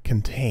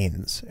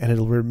contains, and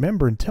it'll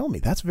remember and tell me.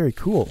 That's very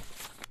cool.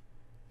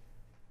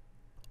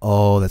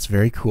 Oh, that's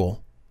very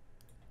cool.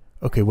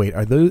 Okay, wait.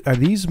 Are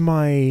these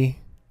my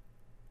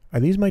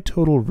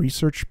total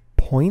research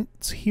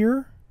points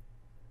here?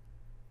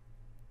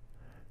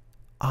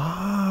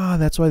 Ah,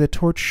 that's why the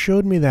torch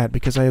showed me that,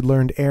 because I had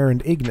learned air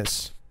and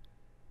Ignis.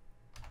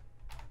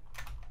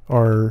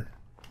 Or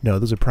no,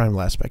 those are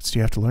primal aspects. Do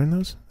you have to learn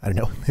those? I don't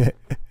know.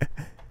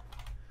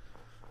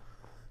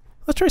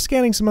 Let's try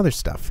scanning some other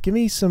stuff. Give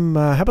me some,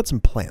 how about some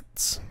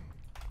plants?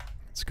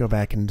 Let's go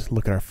back and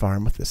look at our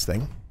farm with this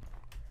thing.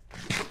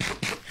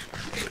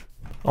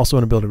 Also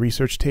want to build a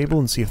research table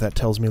and see if that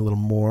tells me a little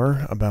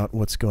more about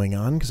what's going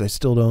on, because I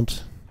still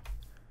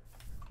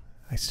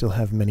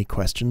have many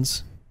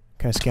questions.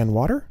 Can I scan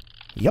water?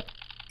 Yep.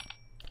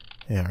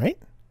 Alright.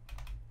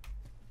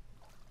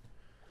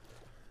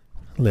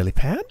 Lily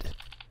pad.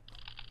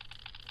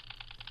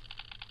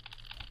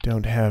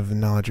 Don't have the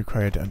knowledge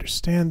required to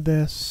understand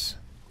this.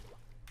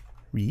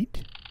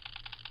 Read.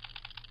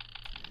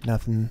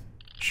 Nothing.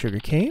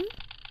 Sugarcane.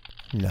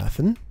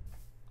 Nothing.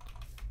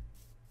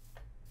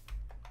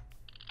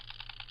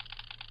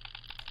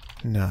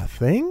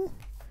 Nothing.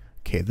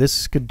 Okay,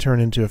 this could turn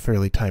into a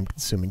fairly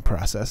time-consuming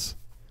process.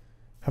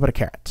 How about a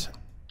carrot?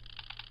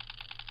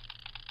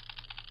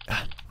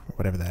 Ah,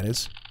 whatever that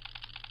is.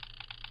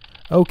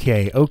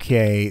 Okay,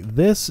 okay.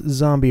 This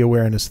zombie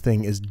awareness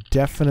thing is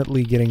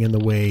definitely getting in the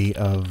way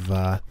of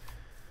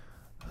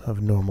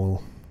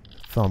normal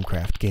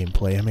Thaumcraft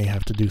gameplay. I may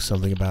have to do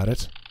something about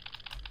it.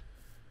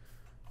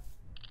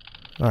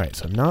 Alright,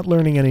 so I'm not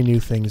learning any new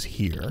things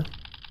here.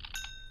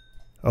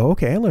 Oh,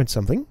 okay, I learned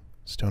something.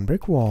 Stone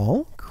brick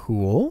wall.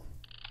 Cool.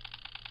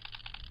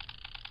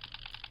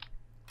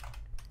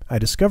 I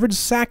discovered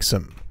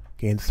Saxum.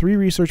 Gained 3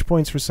 research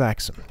points for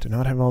Saxum. Do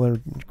not have all the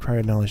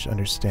required knowledge to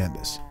understand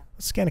this.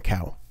 Let's scan a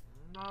cow.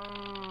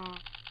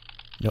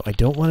 No, I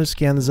don't want to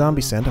scan the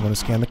zombie scent. I want to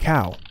scan the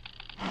cow.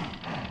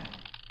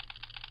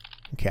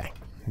 Okay.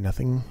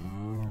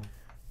 Nothing.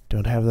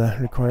 Don't have the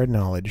required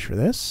knowledge for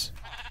this.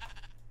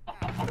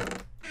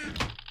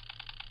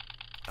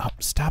 Oh,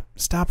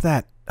 stop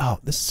that. Oh,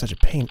 this is such a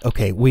pain.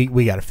 Okay,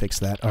 we gotta fix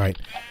that. Alright.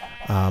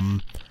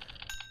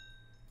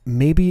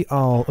 Maybe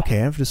I'll...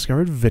 Okay, I've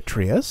discovered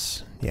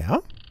Vitreous. Yeah.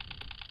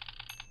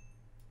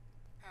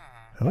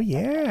 Oh,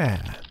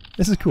 yeah.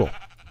 This is cool.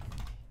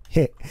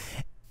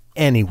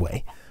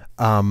 Anyway.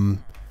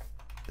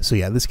 So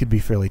yeah, this could be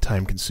fairly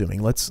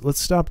time-consuming. Let's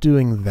stop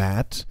doing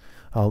that.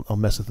 I'll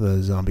mess with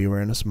the zombie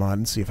awareness mod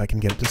and see if I can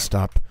get it to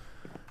stop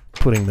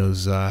putting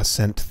those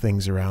scent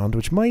things around,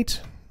 which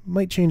might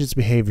change its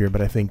behavior,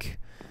 but I think...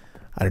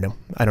 I don't know.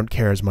 I don't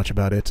care as much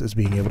about it as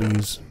being able to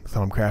use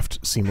Thaumcraft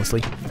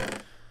seamlessly.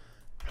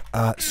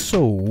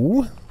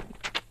 So,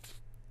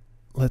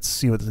 let's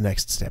see what the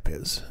next step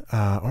is.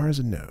 Auras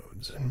and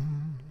nodes.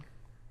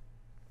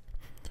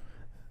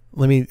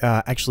 Let me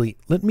actually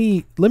let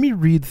me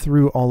read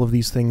through all of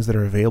these things that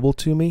are available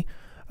to me.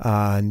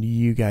 And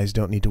you guys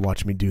don't need to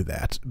watch me do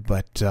that,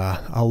 but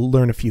I'll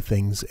learn a few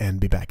things and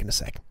be back in a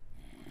sec.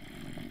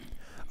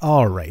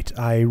 Alright,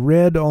 I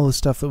read all the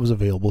stuff that was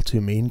available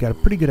to me and got a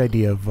pretty good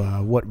idea of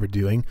what we're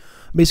doing.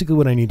 Basically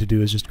what I need to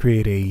do is just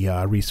create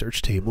a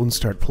research table and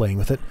start playing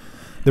with it.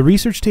 The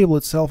research table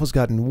itself has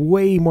gotten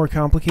way more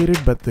complicated,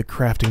 but the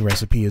crafting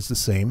recipe is the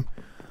same.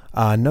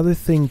 Another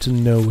thing to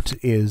note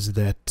is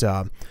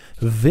that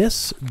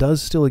this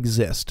does still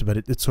exist, but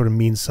it sort of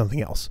means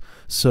something else.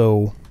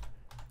 So,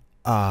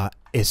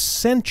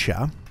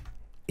 Essentia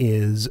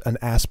is an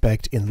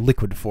aspect in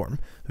liquid form.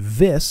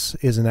 This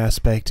is an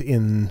aspect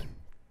in...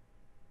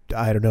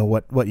 I don't know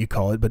what you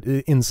call it, but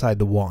inside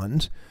the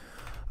wand.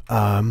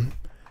 And,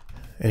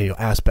 you know,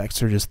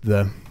 aspects are just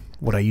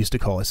what I used to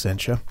call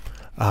Essentia.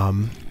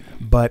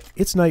 But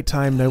it's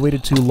nighttime, and I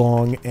waited too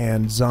long,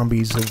 and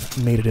zombies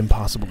have made it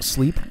impossible to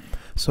sleep.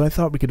 So I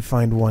thought we could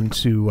find one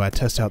to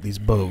test out these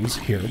bows.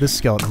 Here, this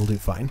skeleton will do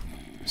fine.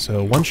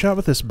 So one shot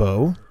with this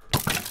bow.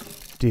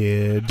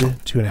 Did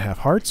 2.5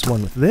 hearts.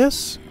 One with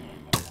this.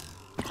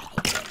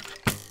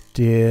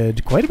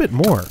 Did quite a bit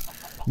more.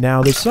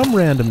 Now, there's some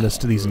randomness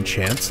to these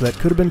enchants. That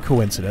could have been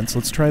coincidence.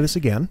 Let's try this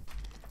again.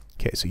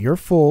 Okay, so you're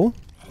full.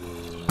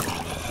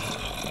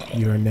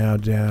 You are now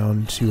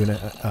down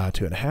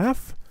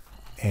 2.5.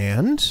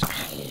 And...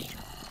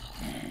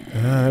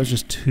 that was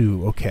just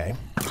 2. Okay.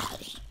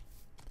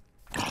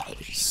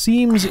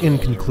 Seems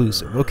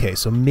inconclusive. Okay,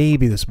 so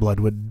maybe this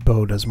Bloodwood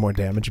bow does more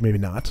damage. Maybe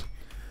not.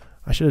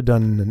 I should have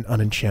done an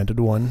unenchanted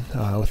one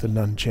with an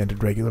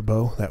unenchanted regular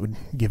bow. That would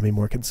give me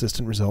more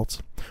consistent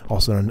results.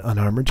 Also an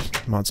unarmored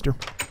monster.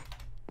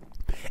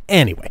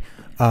 Anyway,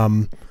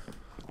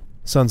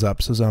 sun's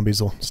up, so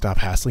zombies will stop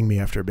hassling me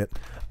after a bit.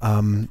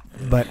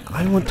 But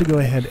I want to go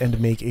ahead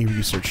and make a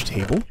research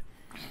table,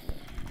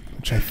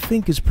 which I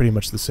think is pretty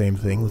much the same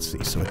thing. Let's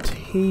see. So a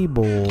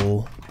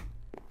table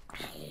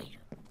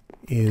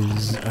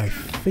is... I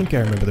think I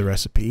remember the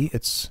recipe.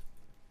 It's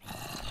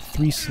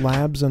 3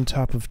 slabs on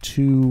top of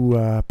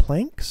 2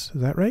 planks.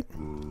 Is that right?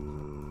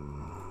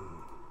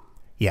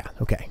 Yeah,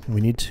 okay.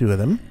 We need 2 of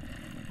them.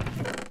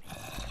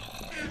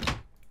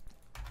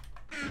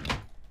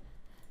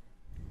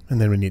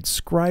 And then we need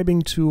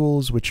scribing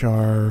tools, which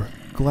are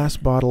glass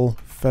bottle,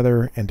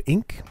 feather, and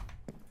ink.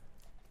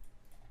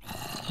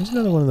 There's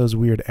another one of those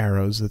weird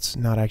arrows that's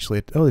not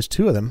actually... Oh, there's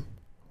 2 of them.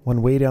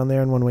 One way down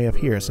there and one way up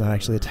here. It's not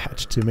actually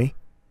attached to me.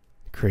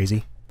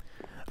 Crazy.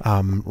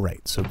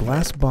 Right, so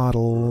glass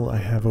bottle I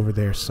have over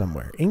there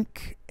somewhere.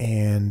 Ink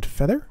and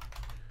feather.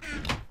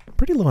 I'm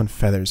pretty low on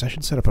feathers. I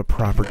should set up a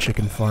proper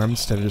chicken farm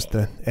instead of just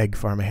the egg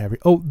farm I have here.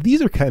 Oh,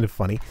 these are kind of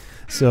funny.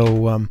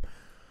 So,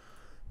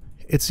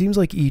 it seems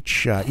like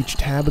each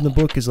tab in the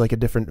book is like a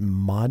different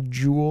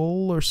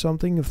module or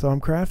something of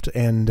Thaumcraft,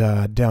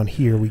 and down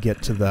here we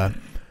get to the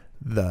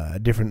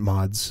different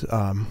mods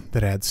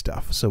that add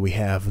stuff. So we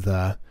have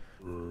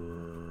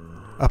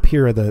up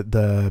here are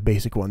the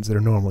basic ones that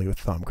are normally with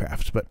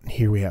Thaumcraft, but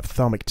here we have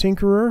Thaumic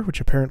Tinkerer,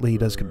 which apparently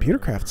does computer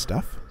craft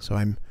stuff, so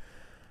I'm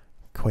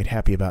quite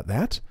happy about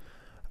that.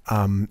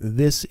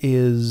 This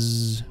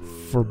is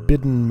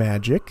Forbidden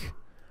Magic,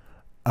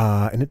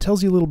 and it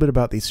tells you a little bit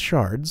about these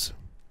shards.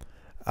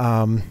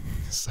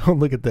 So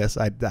look at this.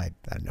 I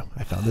don't know.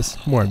 I found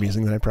this more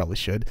amusing than I probably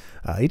should.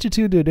 Each of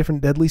 2 do a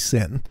different deadly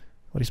sin.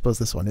 What do you suppose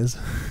this one is?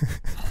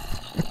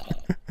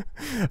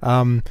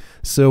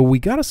 So we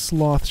got a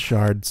sloth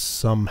shard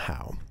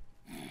somehow.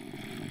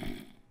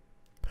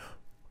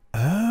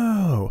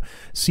 Oh.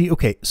 See,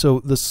 okay, so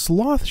the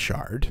sloth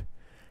shard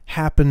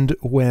happened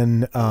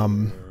when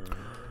I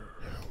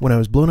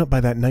was blown up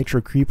by that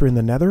nitro creeper in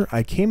the nether.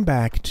 I came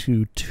back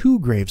to 2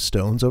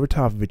 gravestones over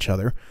top of each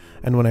other,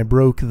 and when I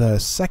broke the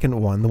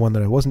second one, the one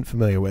that I wasn't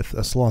familiar with,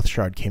 a sloth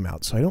shard came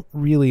out, so I don't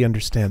really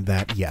understand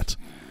that yet.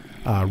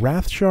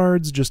 Wrath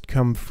shards just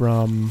come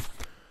from...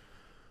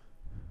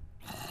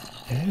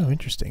 Oh,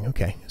 interesting.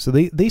 Okay. So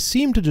they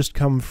seem to just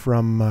come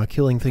from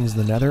killing things in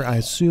the nether. I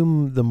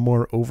assume the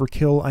more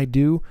overkill I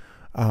do,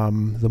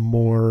 the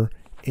more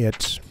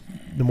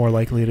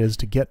likely it is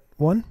to get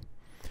one.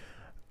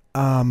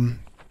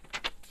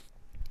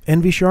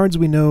 Envy shards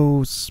we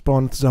know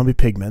spawn with zombie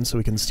pigmen, so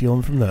we can steal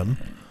them from them.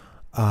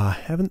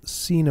 Haven't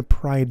seen a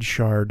pride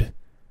shard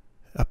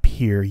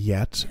appear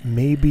yet.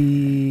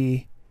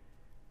 Maybe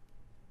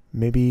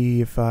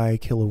if I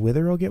kill a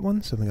wither I'll get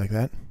one, something like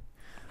that.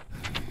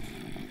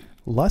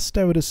 Lust,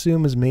 I would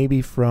assume, is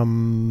maybe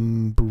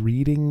from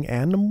breeding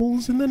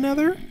animals in the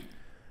nether?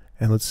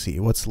 And let's see,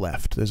 what's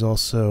left? There's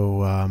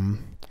also,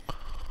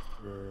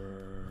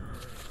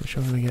 which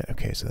one do we get?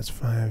 Okay, so that's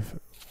 5.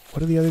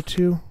 What are the other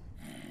 2?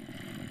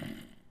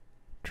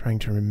 Trying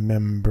to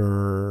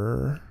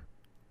remember...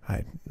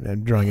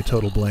 I'm drawing a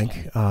total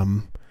blank. Yeah,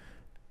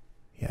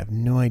 I have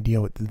no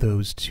idea what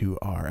those 2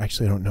 are.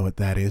 Actually, I don't know what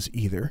that is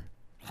either.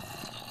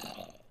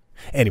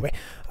 Anyway,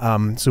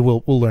 so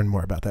we'll learn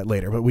more about that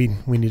later, but we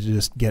need to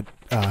just get...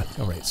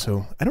 alright,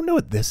 so I don't know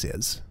what this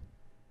is.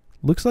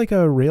 Looks like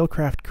a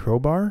Railcraft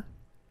crowbar.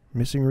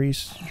 Missing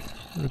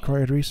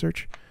required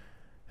research.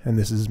 And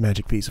this is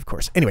magic piece, of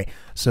course. Anyway,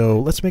 so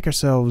let's make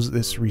ourselves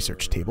this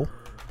research table.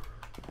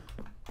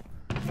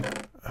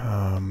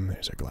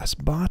 There's our glass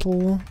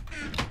bottle.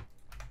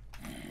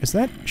 Is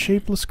that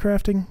shapeless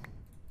crafting?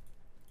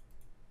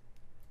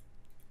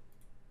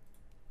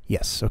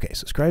 Yes, okay,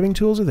 so scribing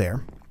tools are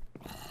there.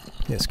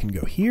 This can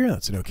go here.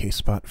 That's an okay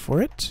spot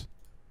for it.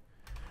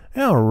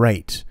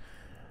 Alright.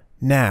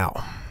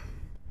 Now,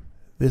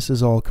 this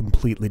is all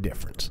completely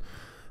different.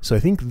 So I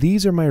think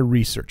these are my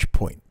research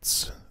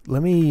points.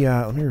 Let me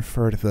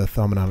refer to the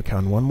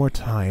Thaumaturgy one more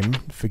time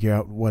to figure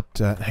out what...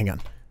 hang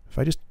on. If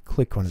I just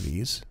click one of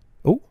these...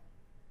 Oh!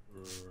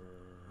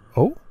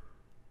 Oh?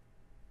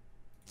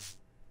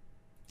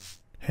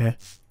 Huh?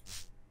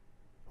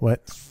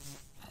 What?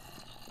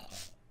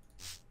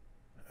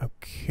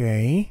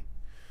 Okay.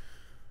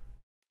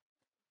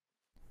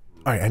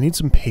 Alright, I need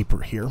some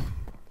paper here.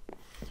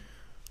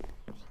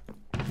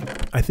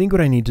 I think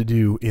what I need to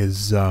do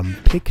is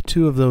pick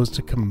 2 of those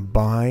to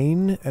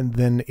combine, and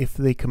then if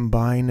they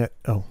combine...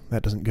 Oh,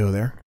 that doesn't go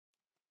there.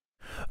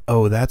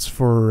 Oh, that's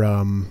for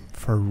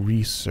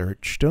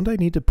research. Don't I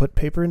need to put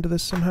paper into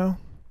this somehow?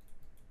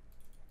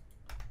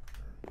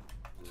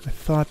 I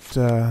thought...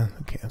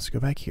 okay, let's go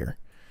back here.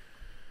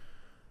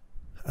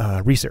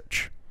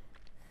 Research.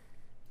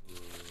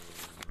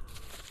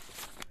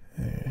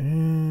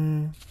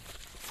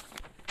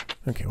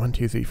 Okay, 1,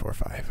 2, 3, 4,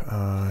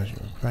 5.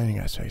 Finding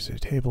aspects of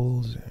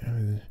tables.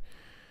 Okay,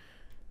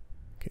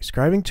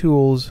 scribing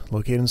tools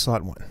located in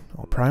slot 1.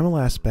 All primal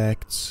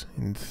aspects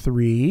in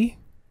 3.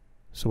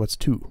 So what's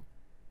 2?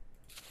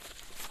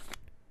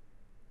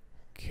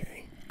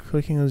 Okay,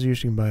 clicking those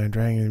usually combine and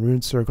dragging the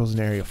rune circles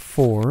in area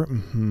 4.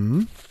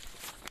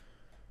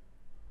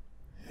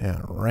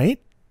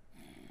 Alright.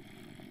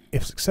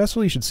 If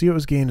successful, you should see what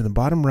was gained in the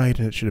bottom right,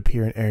 and it should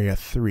appear in area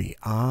 3.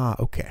 Ah,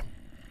 okay.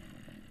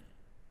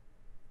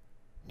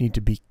 Need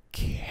to be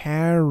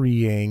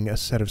carrying a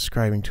set of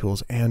scribing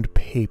tools and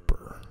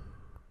paper.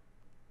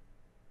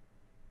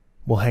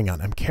 Well, hang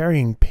on. I'm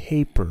carrying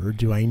paper.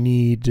 Do I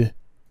need...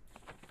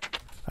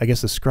 I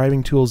guess the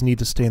scribing tools need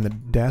to stay in the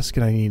desk,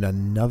 and I need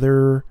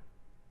another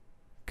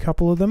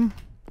couple of them.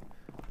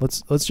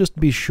 Let's just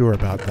be sure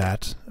about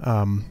that.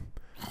 I'm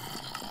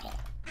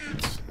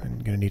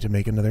gonna need to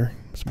make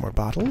some more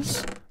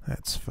bottles.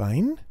 That's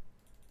fine.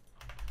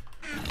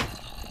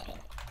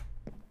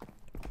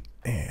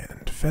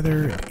 And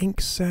feather and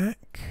ink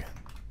sac.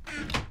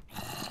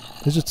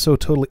 This is so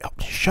totally... Oh,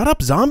 shut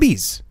up,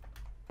 zombies!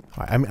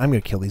 I'm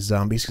gonna kill these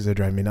zombies because they're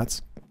driving me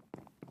nuts.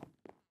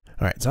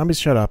 Alright, zombies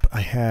shut up.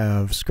 I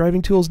have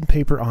scribing tools and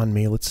paper on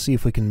me. Let's see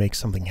if we can make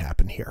something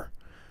happen here.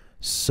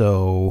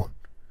 So,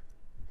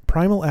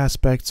 primal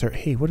aspects are...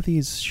 Hey, what are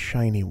these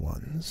shiny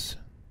ones?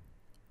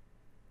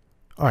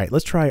 Alright,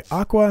 let's try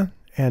Aqua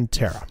and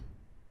Terra.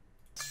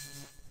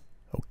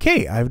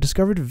 Okay, I've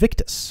discovered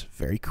Victus.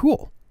 Very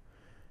cool.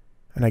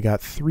 And I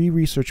got 3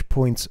 research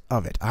points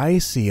of it. I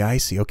see.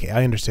 Okay,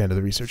 I understand how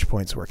the research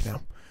points work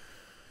now.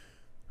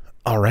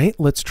 Alright,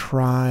 let's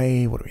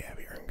try... What do we have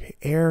here? Okay,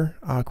 air,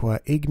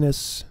 aqua,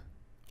 ignis.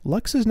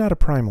 Lux is not a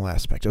primal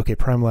aspect. Okay,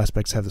 primal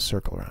aspects have the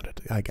circle around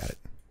it. I got it.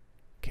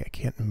 Okay, I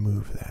can't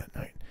move that.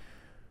 Alright.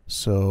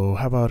 So,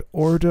 how about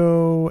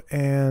Ordo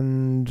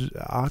and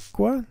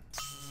Aqua?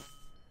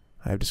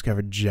 I've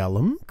discovered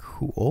Gellum.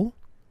 Cool.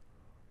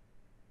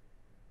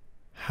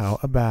 How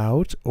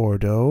about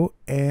Ordo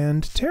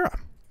and Terra?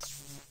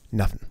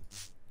 Nothing.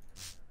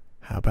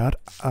 How about...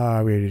 we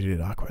already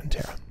did Aqua and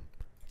Terra.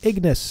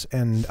 Ignis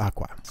and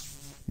Aqua.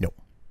 No.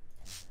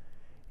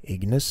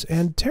 Ignis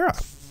and Terra.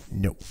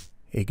 No.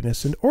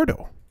 Ignis and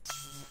Ordo.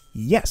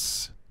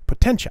 Yes.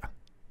 Potentia.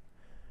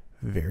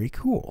 Very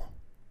cool.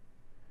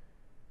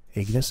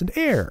 Ignis and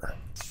Air.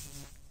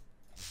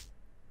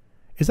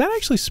 Is that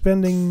actually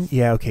spending...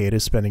 Yeah, okay, it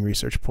is spending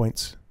research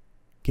points.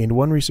 Gained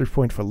 1 research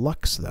point for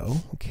Lux, though.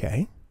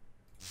 Okay.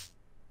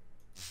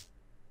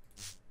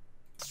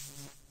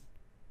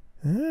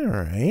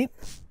 Alright.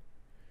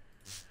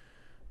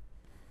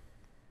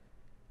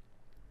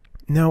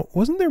 Now,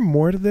 wasn't there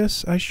more to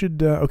this? I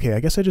should... okay,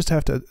 I guess I just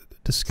have to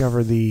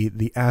discover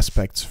the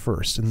aspects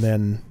first, and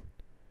then...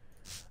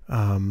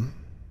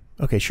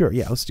 okay, sure,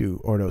 yeah, let's do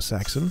Ordo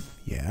Saxon.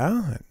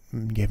 Yeah,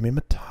 that gave me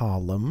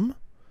Metallum.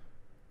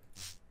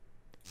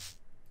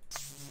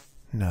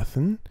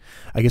 Nothing.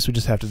 I guess we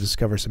just have to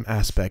discover some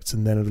aspects,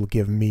 and then it'll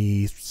give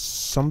me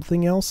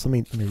something else.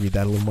 Let me read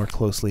that a little more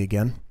closely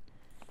again.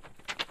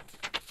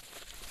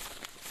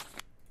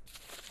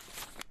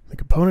 The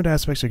component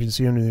aspects are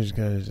consumed in these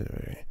guys.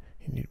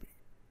 You need to be,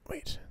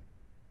 wait.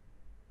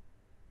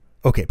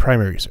 Okay,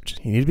 primary research.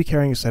 You need to be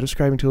carrying a set of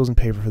scribing tools and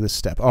paper for this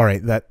step. All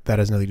right, that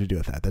has nothing to do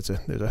with that.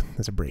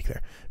 There's a break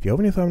there. If you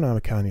open your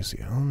Thaumaturgy, you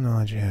see all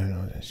knowledge.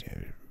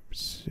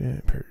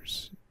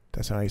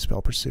 That's how you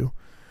spell pursue.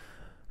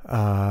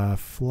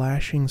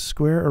 Flashing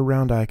square or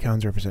round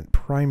icons represent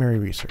primary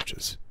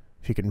researches.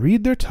 If you can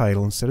read their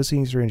title instead of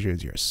seeing strange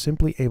words, you're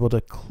simply able to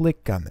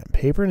click on them.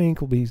 Paper and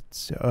ink will be...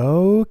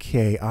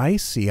 Okay, I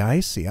see.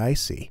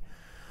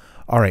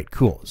 All right,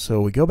 cool.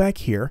 So we go back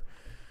here.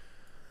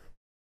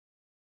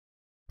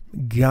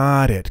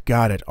 Got it.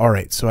 All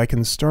right, so I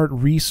can start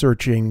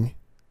researching...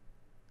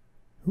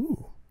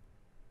 Ooh.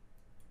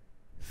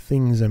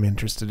 Things I'm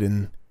interested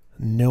in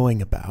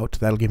knowing about.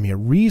 That'll give me a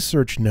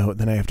research note,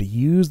 then I have to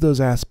use those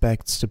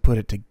aspects to put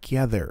it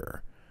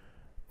together.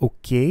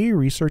 Okay,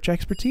 research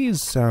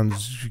expertise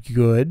sounds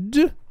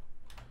good.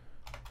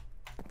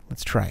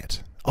 Let's try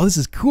it. Oh, this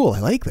is cool. I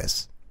like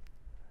this.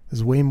 This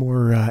is way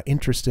more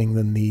interesting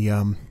than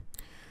the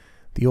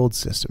old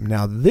system.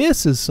 Now,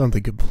 this is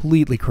something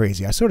completely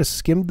crazy. I sort of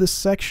skimmed this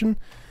section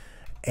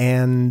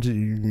and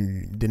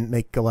didn't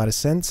make a lot of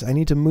sense. I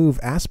need to move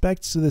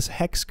aspects to this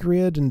hex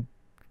grid and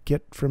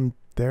get from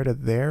there to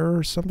there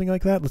or something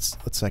like that.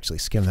 Let's actually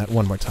skim that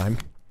one more time.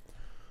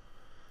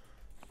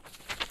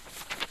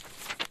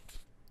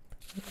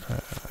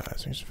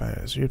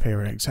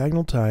 Paper,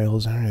 hexagonal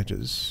tiles and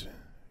edges.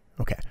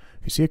 Okay.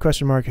 If you see a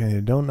question mark and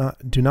you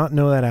do not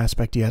know that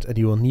aspect yet, and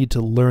you will need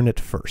to learn it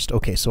first.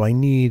 Okay, so I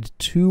need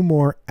 2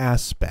 more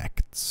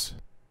aspects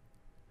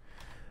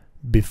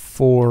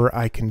before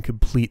I can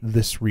complete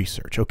this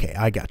research. Okay,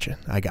 I gotcha.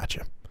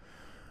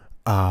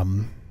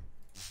 All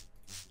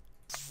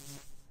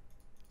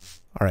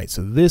right,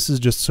 so this is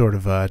just sort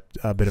of a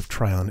bit of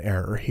trial and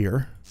error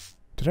here.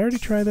 Did I already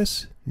try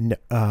this? No.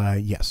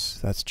 Yes,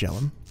 that's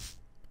Gellum.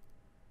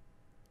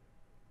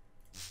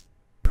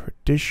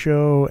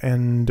 Perditio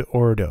and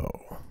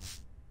Ordo.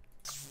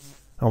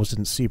 I almost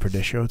didn't see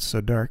Perditio, it's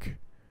so dark.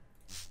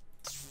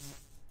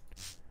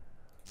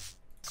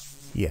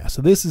 Yeah,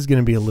 so this is going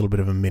to be a little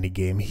bit of a mini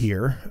game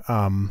here.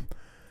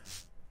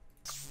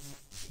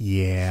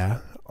 Yeah,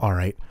 all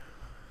right.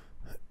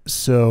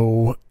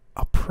 So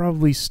I'll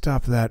probably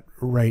stop that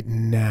right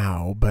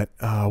now, but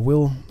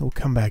we'll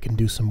come back and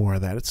do some more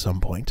of that at some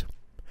point.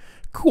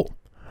 Cool.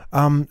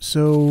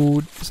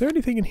 So is there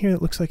anything in here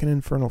that looks like an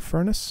infernal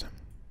furnace?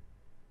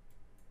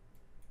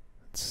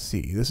 Let's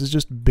see. This is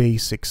just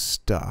basic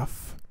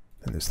stuff.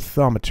 And there's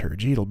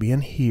Thaumaturgy. It'll be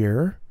in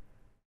here.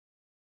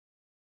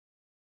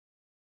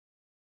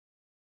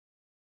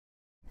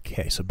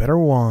 Okay, so better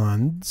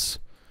wands.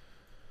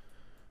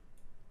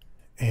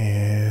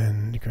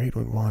 And Great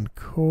Wand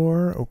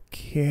Core.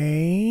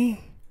 Okay.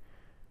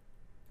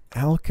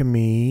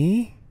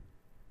 alchemy,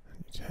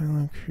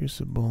 talent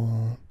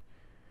crucible.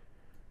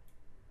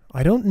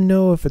 I don't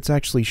know if it's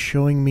actually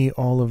showing me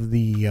all of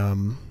the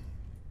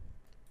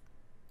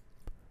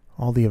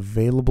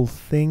available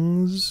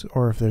things,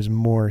 or if there's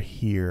more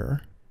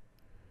here.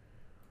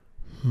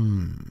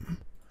 I'm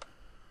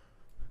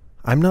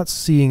not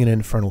seeing an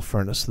infernal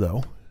furnace,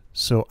 though,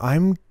 so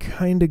I'm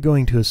kind of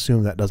going to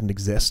assume that doesn't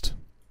exist.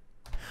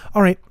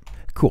 All right,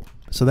 cool.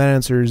 So that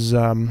answers...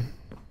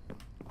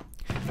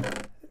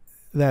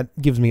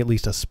 that gives me at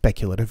least a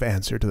speculative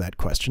answer to that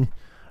question.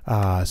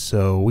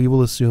 So we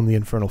will assume the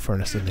infernal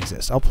furnace doesn't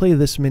exist. I'll play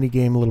this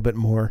minigame a little bit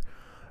more.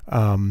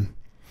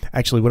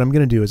 Actually, what I'm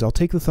going to do is I'll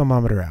take the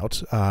thermometer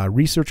out,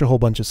 research a whole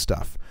bunch of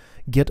stuff,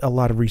 get a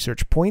lot of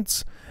research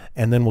points,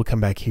 and then we'll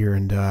come back here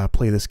and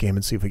play this game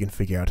and see if we can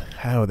figure out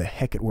how the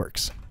heck it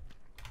works.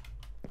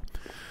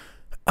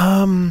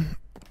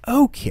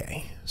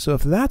 Okay, so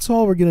if that's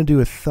all we're going to do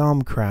with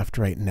Thaumcraft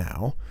right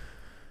now,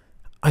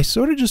 I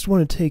sort of just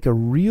want to take a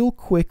real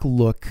quick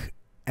look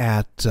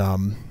at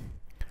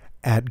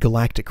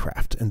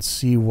Galacticraft and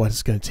see what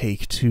it's going to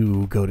take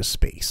to go to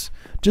space,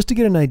 just to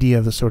get an idea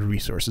of the sort of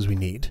resources we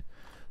need.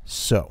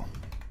 So,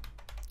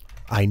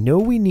 I know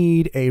we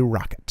need a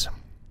rocket.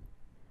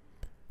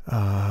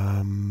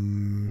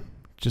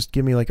 Just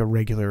give me like a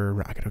regular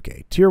rocket.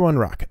 Okay, Tier 1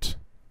 rocket.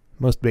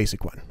 Most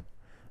basic one.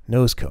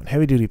 Nose cone,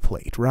 heavy-duty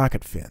plate,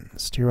 rocket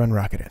fins, Tier 1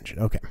 rocket engine.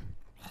 Okay.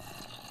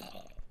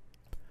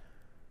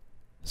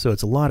 So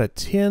it's a lot of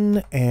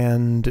tin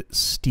and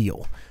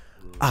steel.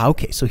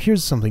 Okay, so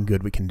here's something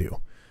good we can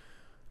do.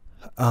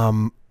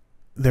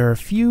 There are a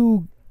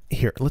few...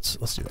 Here, let's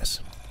do this.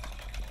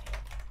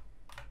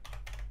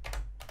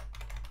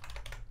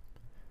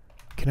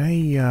 Can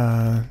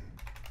I,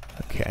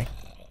 okay.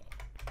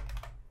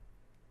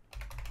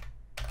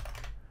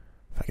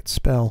 If I could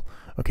spell...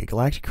 Okay,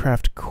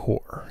 Galacticraft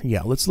Core.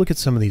 Yeah, let's look at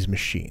some of these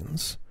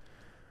machines.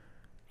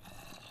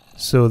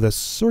 So the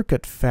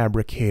circuit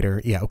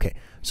fabricator... Yeah, okay.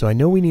 So I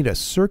know we need a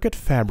circuit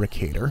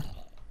fabricator,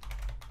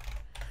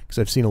 because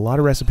I've seen a lot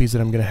of recipes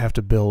that I'm going to have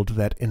to build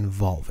that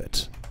involve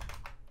it.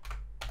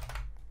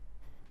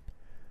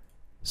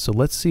 So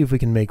let's see if we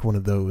can make one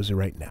of those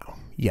right now.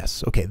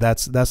 Yes, okay,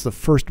 that's the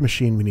first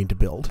machine we need to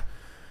build.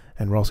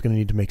 And we're also going to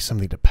need to make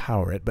something to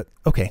power it. But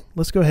okay,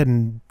 let's go ahead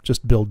and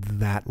just build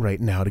that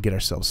right now to get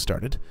ourselves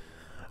started.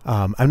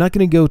 I'm not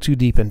going to go too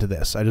deep into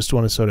this. I just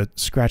want to sort of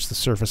scratch the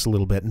surface a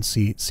little bit and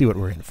see what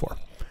we're in for.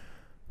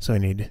 So I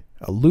need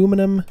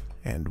aluminum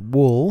and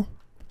wool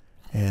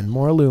and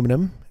more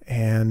aluminum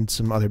and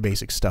some other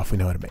basic stuff we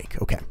know how to make.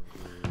 Okay.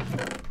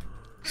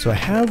 So I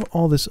have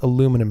all this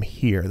aluminum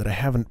here that I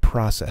haven't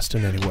processed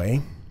in any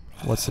way.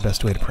 What's the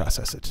best way to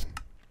process it?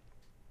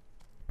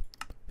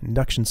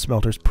 Induction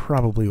smelter's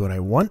probably what I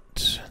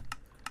want.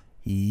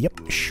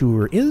 Yep,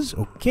 sure is.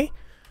 Okay.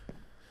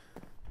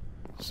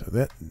 So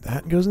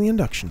that goes in the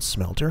induction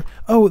smelter.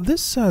 Oh,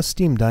 this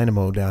steam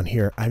dynamo down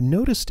here, I've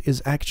noticed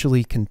is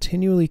actually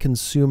continually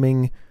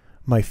consuming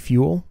my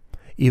fuel,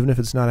 even if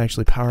it's not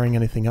actually powering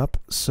anything up.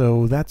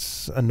 So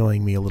that's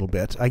annoying me a little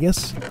bit. I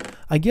guess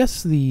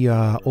the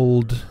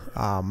old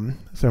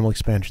thermal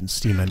expansion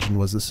steam engine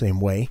was the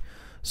same way.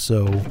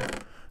 So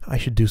I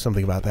should do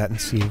something about that and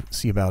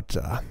see about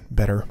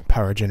better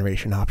power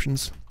generation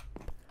options.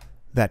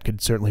 That could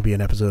certainly be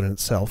an episode in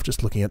itself,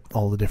 just looking at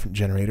all the different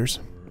generators.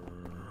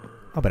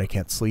 I'll bet I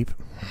can't sleep.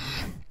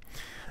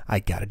 I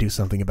gotta do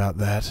something about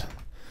that.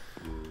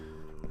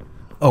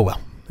 Oh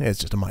well, it's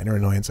just a minor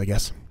annoyance, I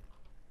guess.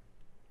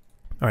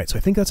 Alright, so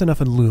I think that's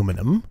enough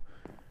aluminum.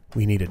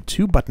 We needed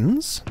 2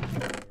 buttons,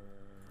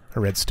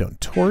 a redstone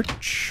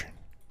torch,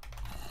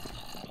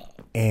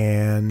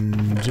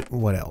 and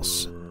what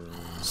else?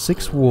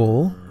 6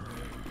 wool,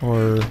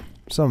 or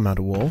some amount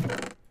of wool.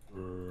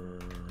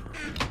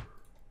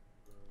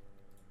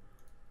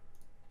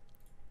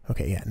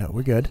 Okay, yeah, no,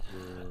 we're good.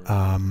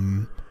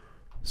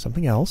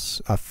 Something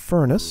else. A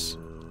furnace.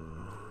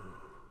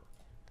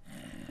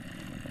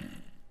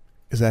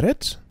 Is that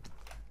it?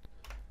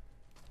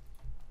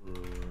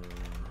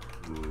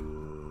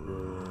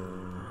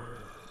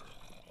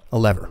 A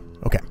lever.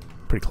 Okay,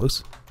 pretty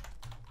close.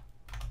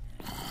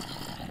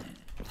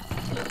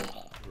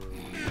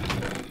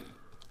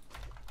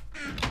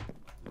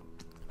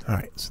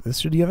 Alright, so this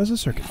should give us a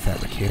circuit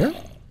fabricator.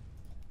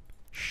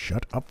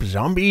 Shut up,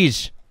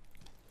 zombies!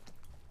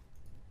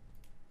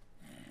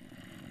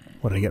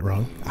 What did I get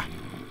wrong? Ah,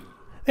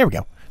 there we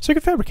go.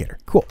 Circuit fabricator.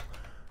 Cool.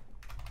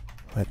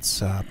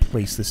 Let's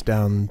place this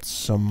down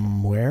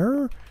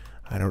somewhere.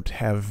 I don't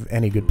have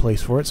any good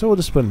place for it, so we'll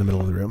just put it in the middle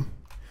of the room.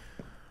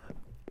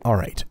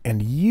 Alright,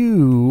 and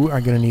you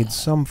are going to need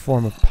some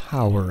form of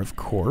power, of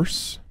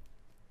course.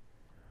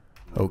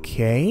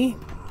 Okay.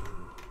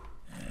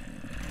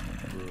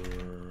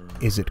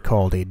 Is it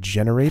called a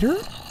generator?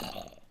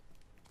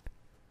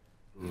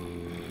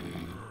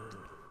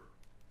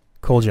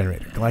 Coal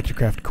generator,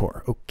 Galacticraft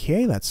core.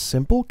 Okay, that's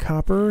simple.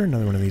 Copper,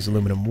 another one of these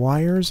aluminum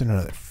wires, and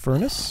another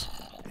furnace,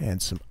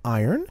 and some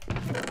iron.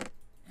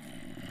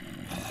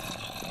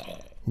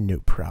 No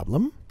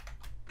problem.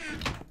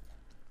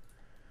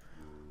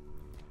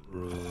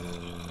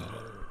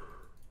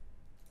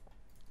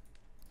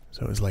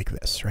 So it was like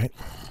this, right?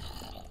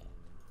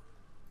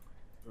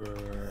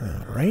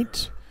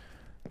 Alright.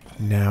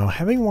 Now,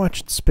 having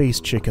watched Space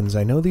Chickens,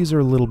 I know these are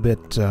a little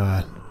bit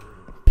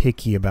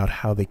picky about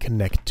how they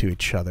connect to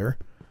each other.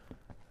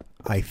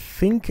 I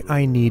think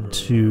I need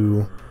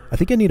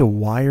a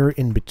wire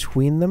in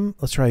between them.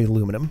 Let's try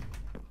aluminum.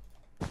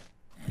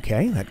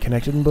 Okay, that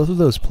connected in both of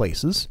those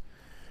places.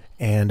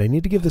 And I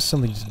need to give this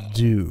something to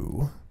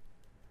do.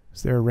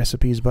 Is there a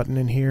recipes button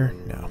in here?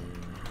 No.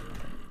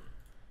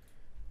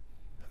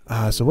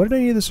 So what did I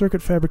need the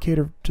circuit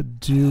fabricator to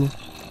do?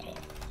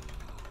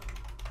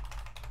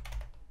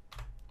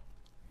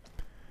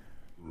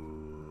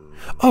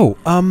 Oh,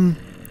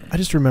 I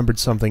just remembered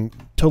something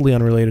totally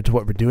unrelated to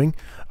what we're doing,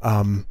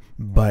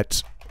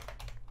 but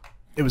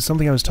it was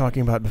something I was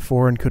talking about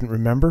before and couldn't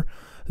remember.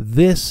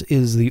 This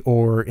is the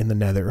ore in the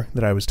nether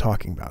that I was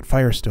talking about,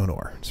 Firestone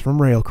ore. It's from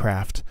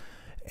Railcraft,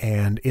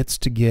 and it's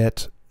to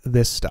get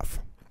this stuff.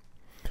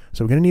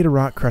 So we're going to need a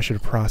rock crusher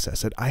to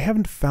process it. I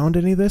haven't found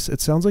any of this.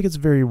 It sounds like it's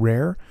very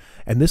rare,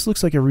 and this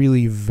looks like a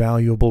really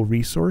valuable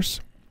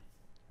resource.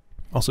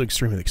 Also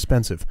extremely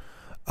expensive.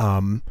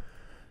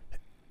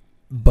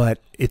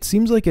 But it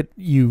seems like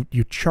you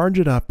charge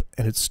it up,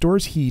 and it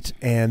stores heat,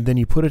 and then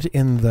you put it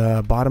in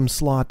the bottom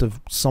slot of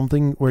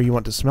something where you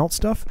want to smelt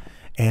stuff,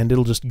 and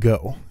it'll just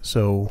go.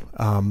 So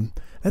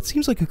that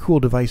seems like a cool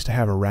device to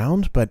have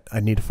around, but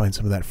I need to find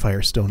some of that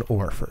Firestone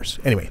ore first.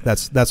 Anyway,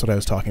 that's what I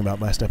was talking about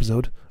last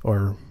episode,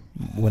 or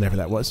whenever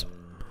that was.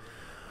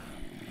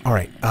 All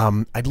right,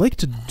 I'd like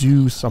to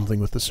do something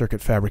with the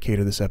circuit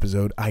fabricator this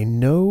episode. I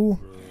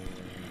know...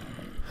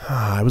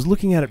 I was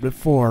looking at it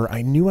before.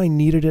 I knew I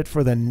needed it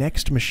for the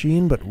next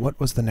machine, but what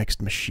was the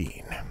next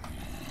machine? Let's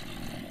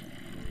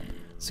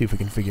see if we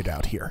can figure it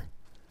out here.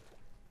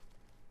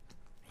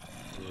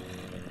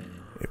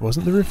 It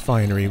wasn't the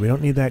refinery. We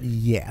don't need that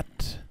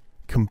yet.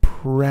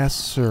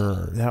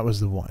 Compressor. That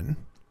was the one.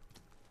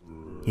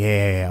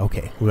 Yeah,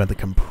 okay. We want the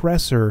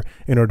compressor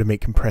in order to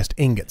make compressed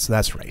ingots.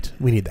 That's right.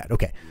 We need that.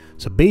 Okay.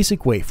 So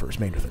basic wafers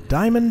made with a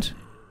diamond,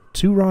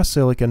 2 raw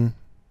silicon,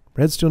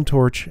 redstone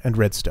torch, and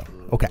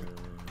redstone. Okay.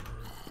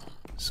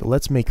 So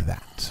let's make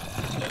that.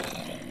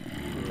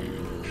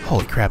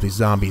 Holy crap, these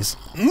zombies.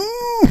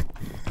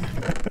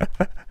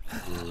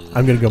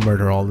 I'm gonna go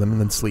murder all of them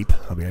and then sleep.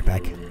 I'll be right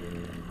back.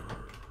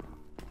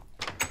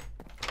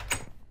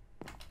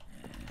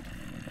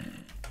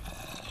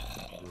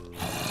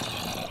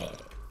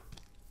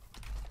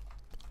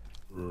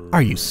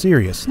 Are you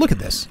serious? Look at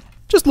this.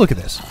 Just look at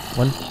this.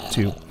 1,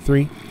 2,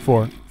 3,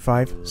 4,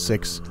 5,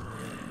 6.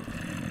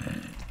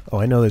 Oh,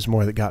 I know there's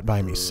more that got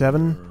by me.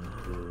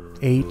 7,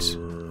 8...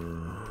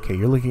 Okay,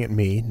 you're looking at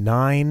me.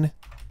 9,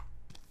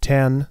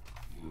 10,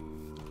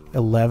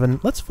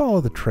 11. Let's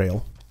follow the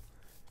trail.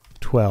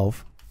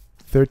 12,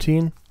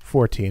 13,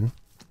 14.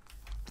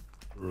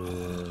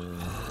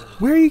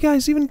 Where are you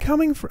guys even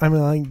coming from? I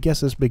mean, I guess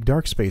this big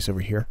dark space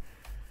over here.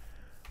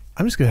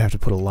 I'm just going to have to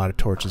put a lot of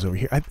torches over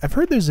here. I've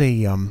heard there's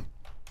a,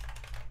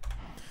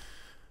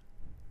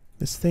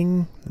 this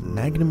thing,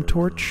 Magnum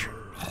Torch,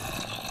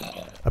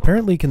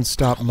 apparently can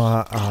stop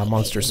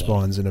monster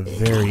spawns in a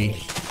very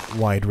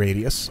wide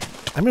radius.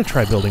 I'm going to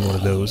try building one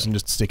of those and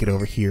just stick it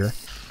over here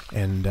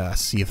and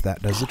see if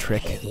that does the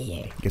trick.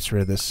 Gets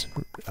rid of this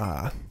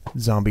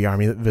zombie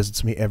army that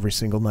visits me every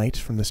single night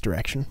from this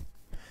direction.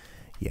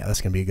 Yeah, that's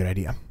going to be a good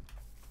idea.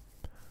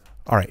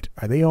 Alright,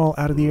 are they all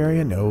out of the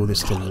area? No, there's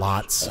still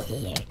lots.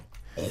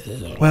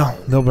 Well,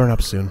 they'll burn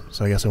up soon,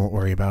 so I guess I won't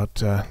worry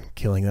about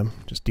killing them.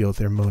 Just deal with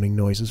their moaning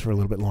noises for a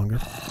little bit longer.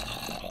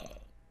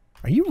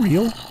 Are you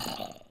real?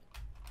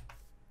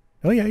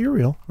 Oh yeah, you're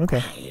real.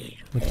 Okay.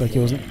 Looks like he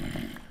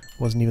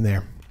wasn't even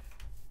there.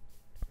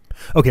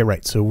 Okay,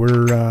 right, so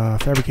we're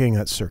fabricating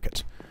that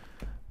circuit.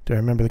 Do I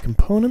remember the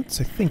components?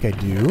 I think I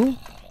do.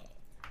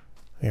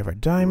 We have our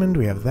diamond,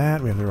 we have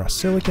that, we have the raw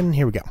silicon.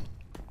 Here we go.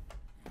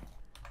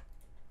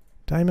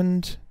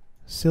 Diamond,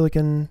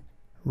 silicon,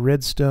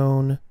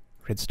 redstone,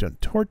 redstone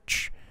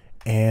torch,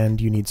 and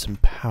you need some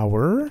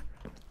power.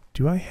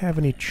 Do I have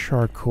any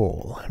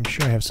charcoal? I'm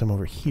sure I have some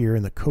over here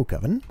in the coke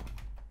oven.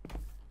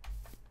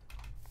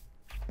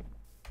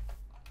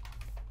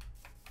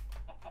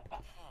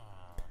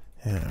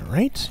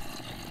 Alright.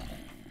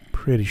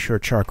 Pretty sure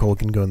charcoal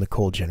can go in the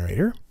coal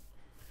generator.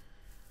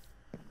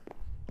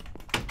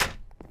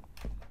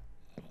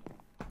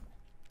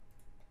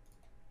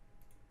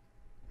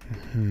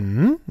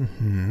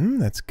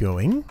 That's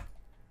going.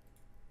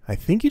 I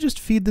think you just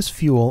feed this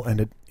fuel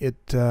and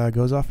it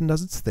goes off and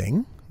does its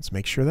thing. Let's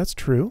make sure that's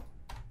true.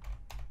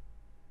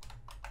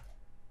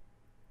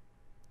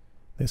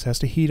 This has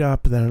to heat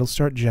up, then it'll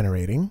start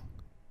generating.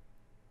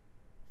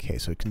 Okay,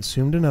 so it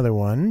consumed another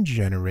one.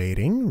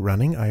 Generating.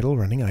 Running idle,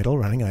 running idle,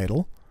 running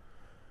idle.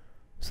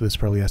 So this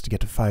probably has to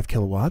get to 5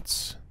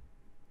 kilowatts.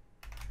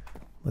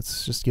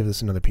 Let's just give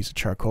this another piece of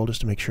charcoal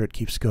just to make sure it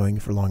keeps going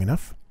for long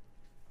enough.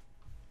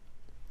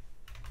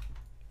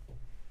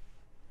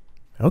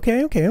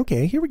 Okay, okay,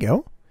 okay, here we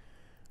go.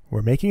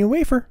 We're making a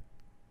wafer.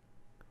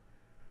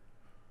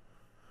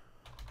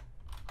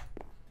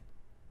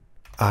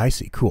 I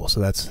see, cool. So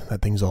that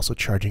thing's also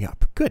charging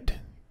up.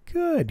 Good.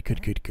 Good,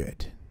 good, good,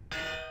 good.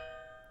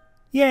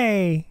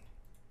 Yay!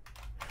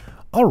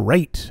 All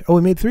right. Oh,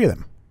 we made 3 of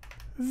them.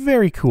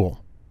 Very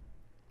cool.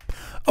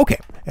 Okay,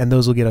 and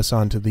those will get us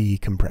onto the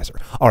compressor.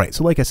 All right,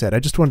 so like I said, I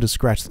just wanted to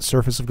scratch the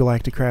surface of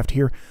Galacticraft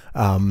here.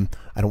 I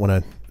don't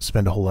want to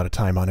spend a whole lot of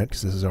time on it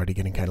because this is already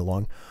getting kind of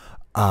long.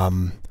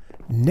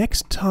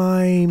 Next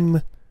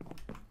time,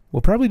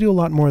 we'll probably do a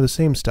lot more of the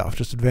same stuff,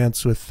 just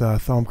advance with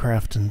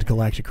Thaumcraft and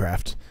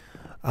Galacticraft.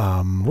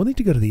 We'll need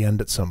to go to the end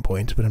at some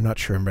point, but I'm not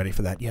sure I'm ready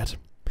for that yet.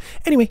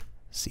 Anyway,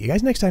 see you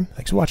guys next time.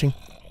 Thanks for watching.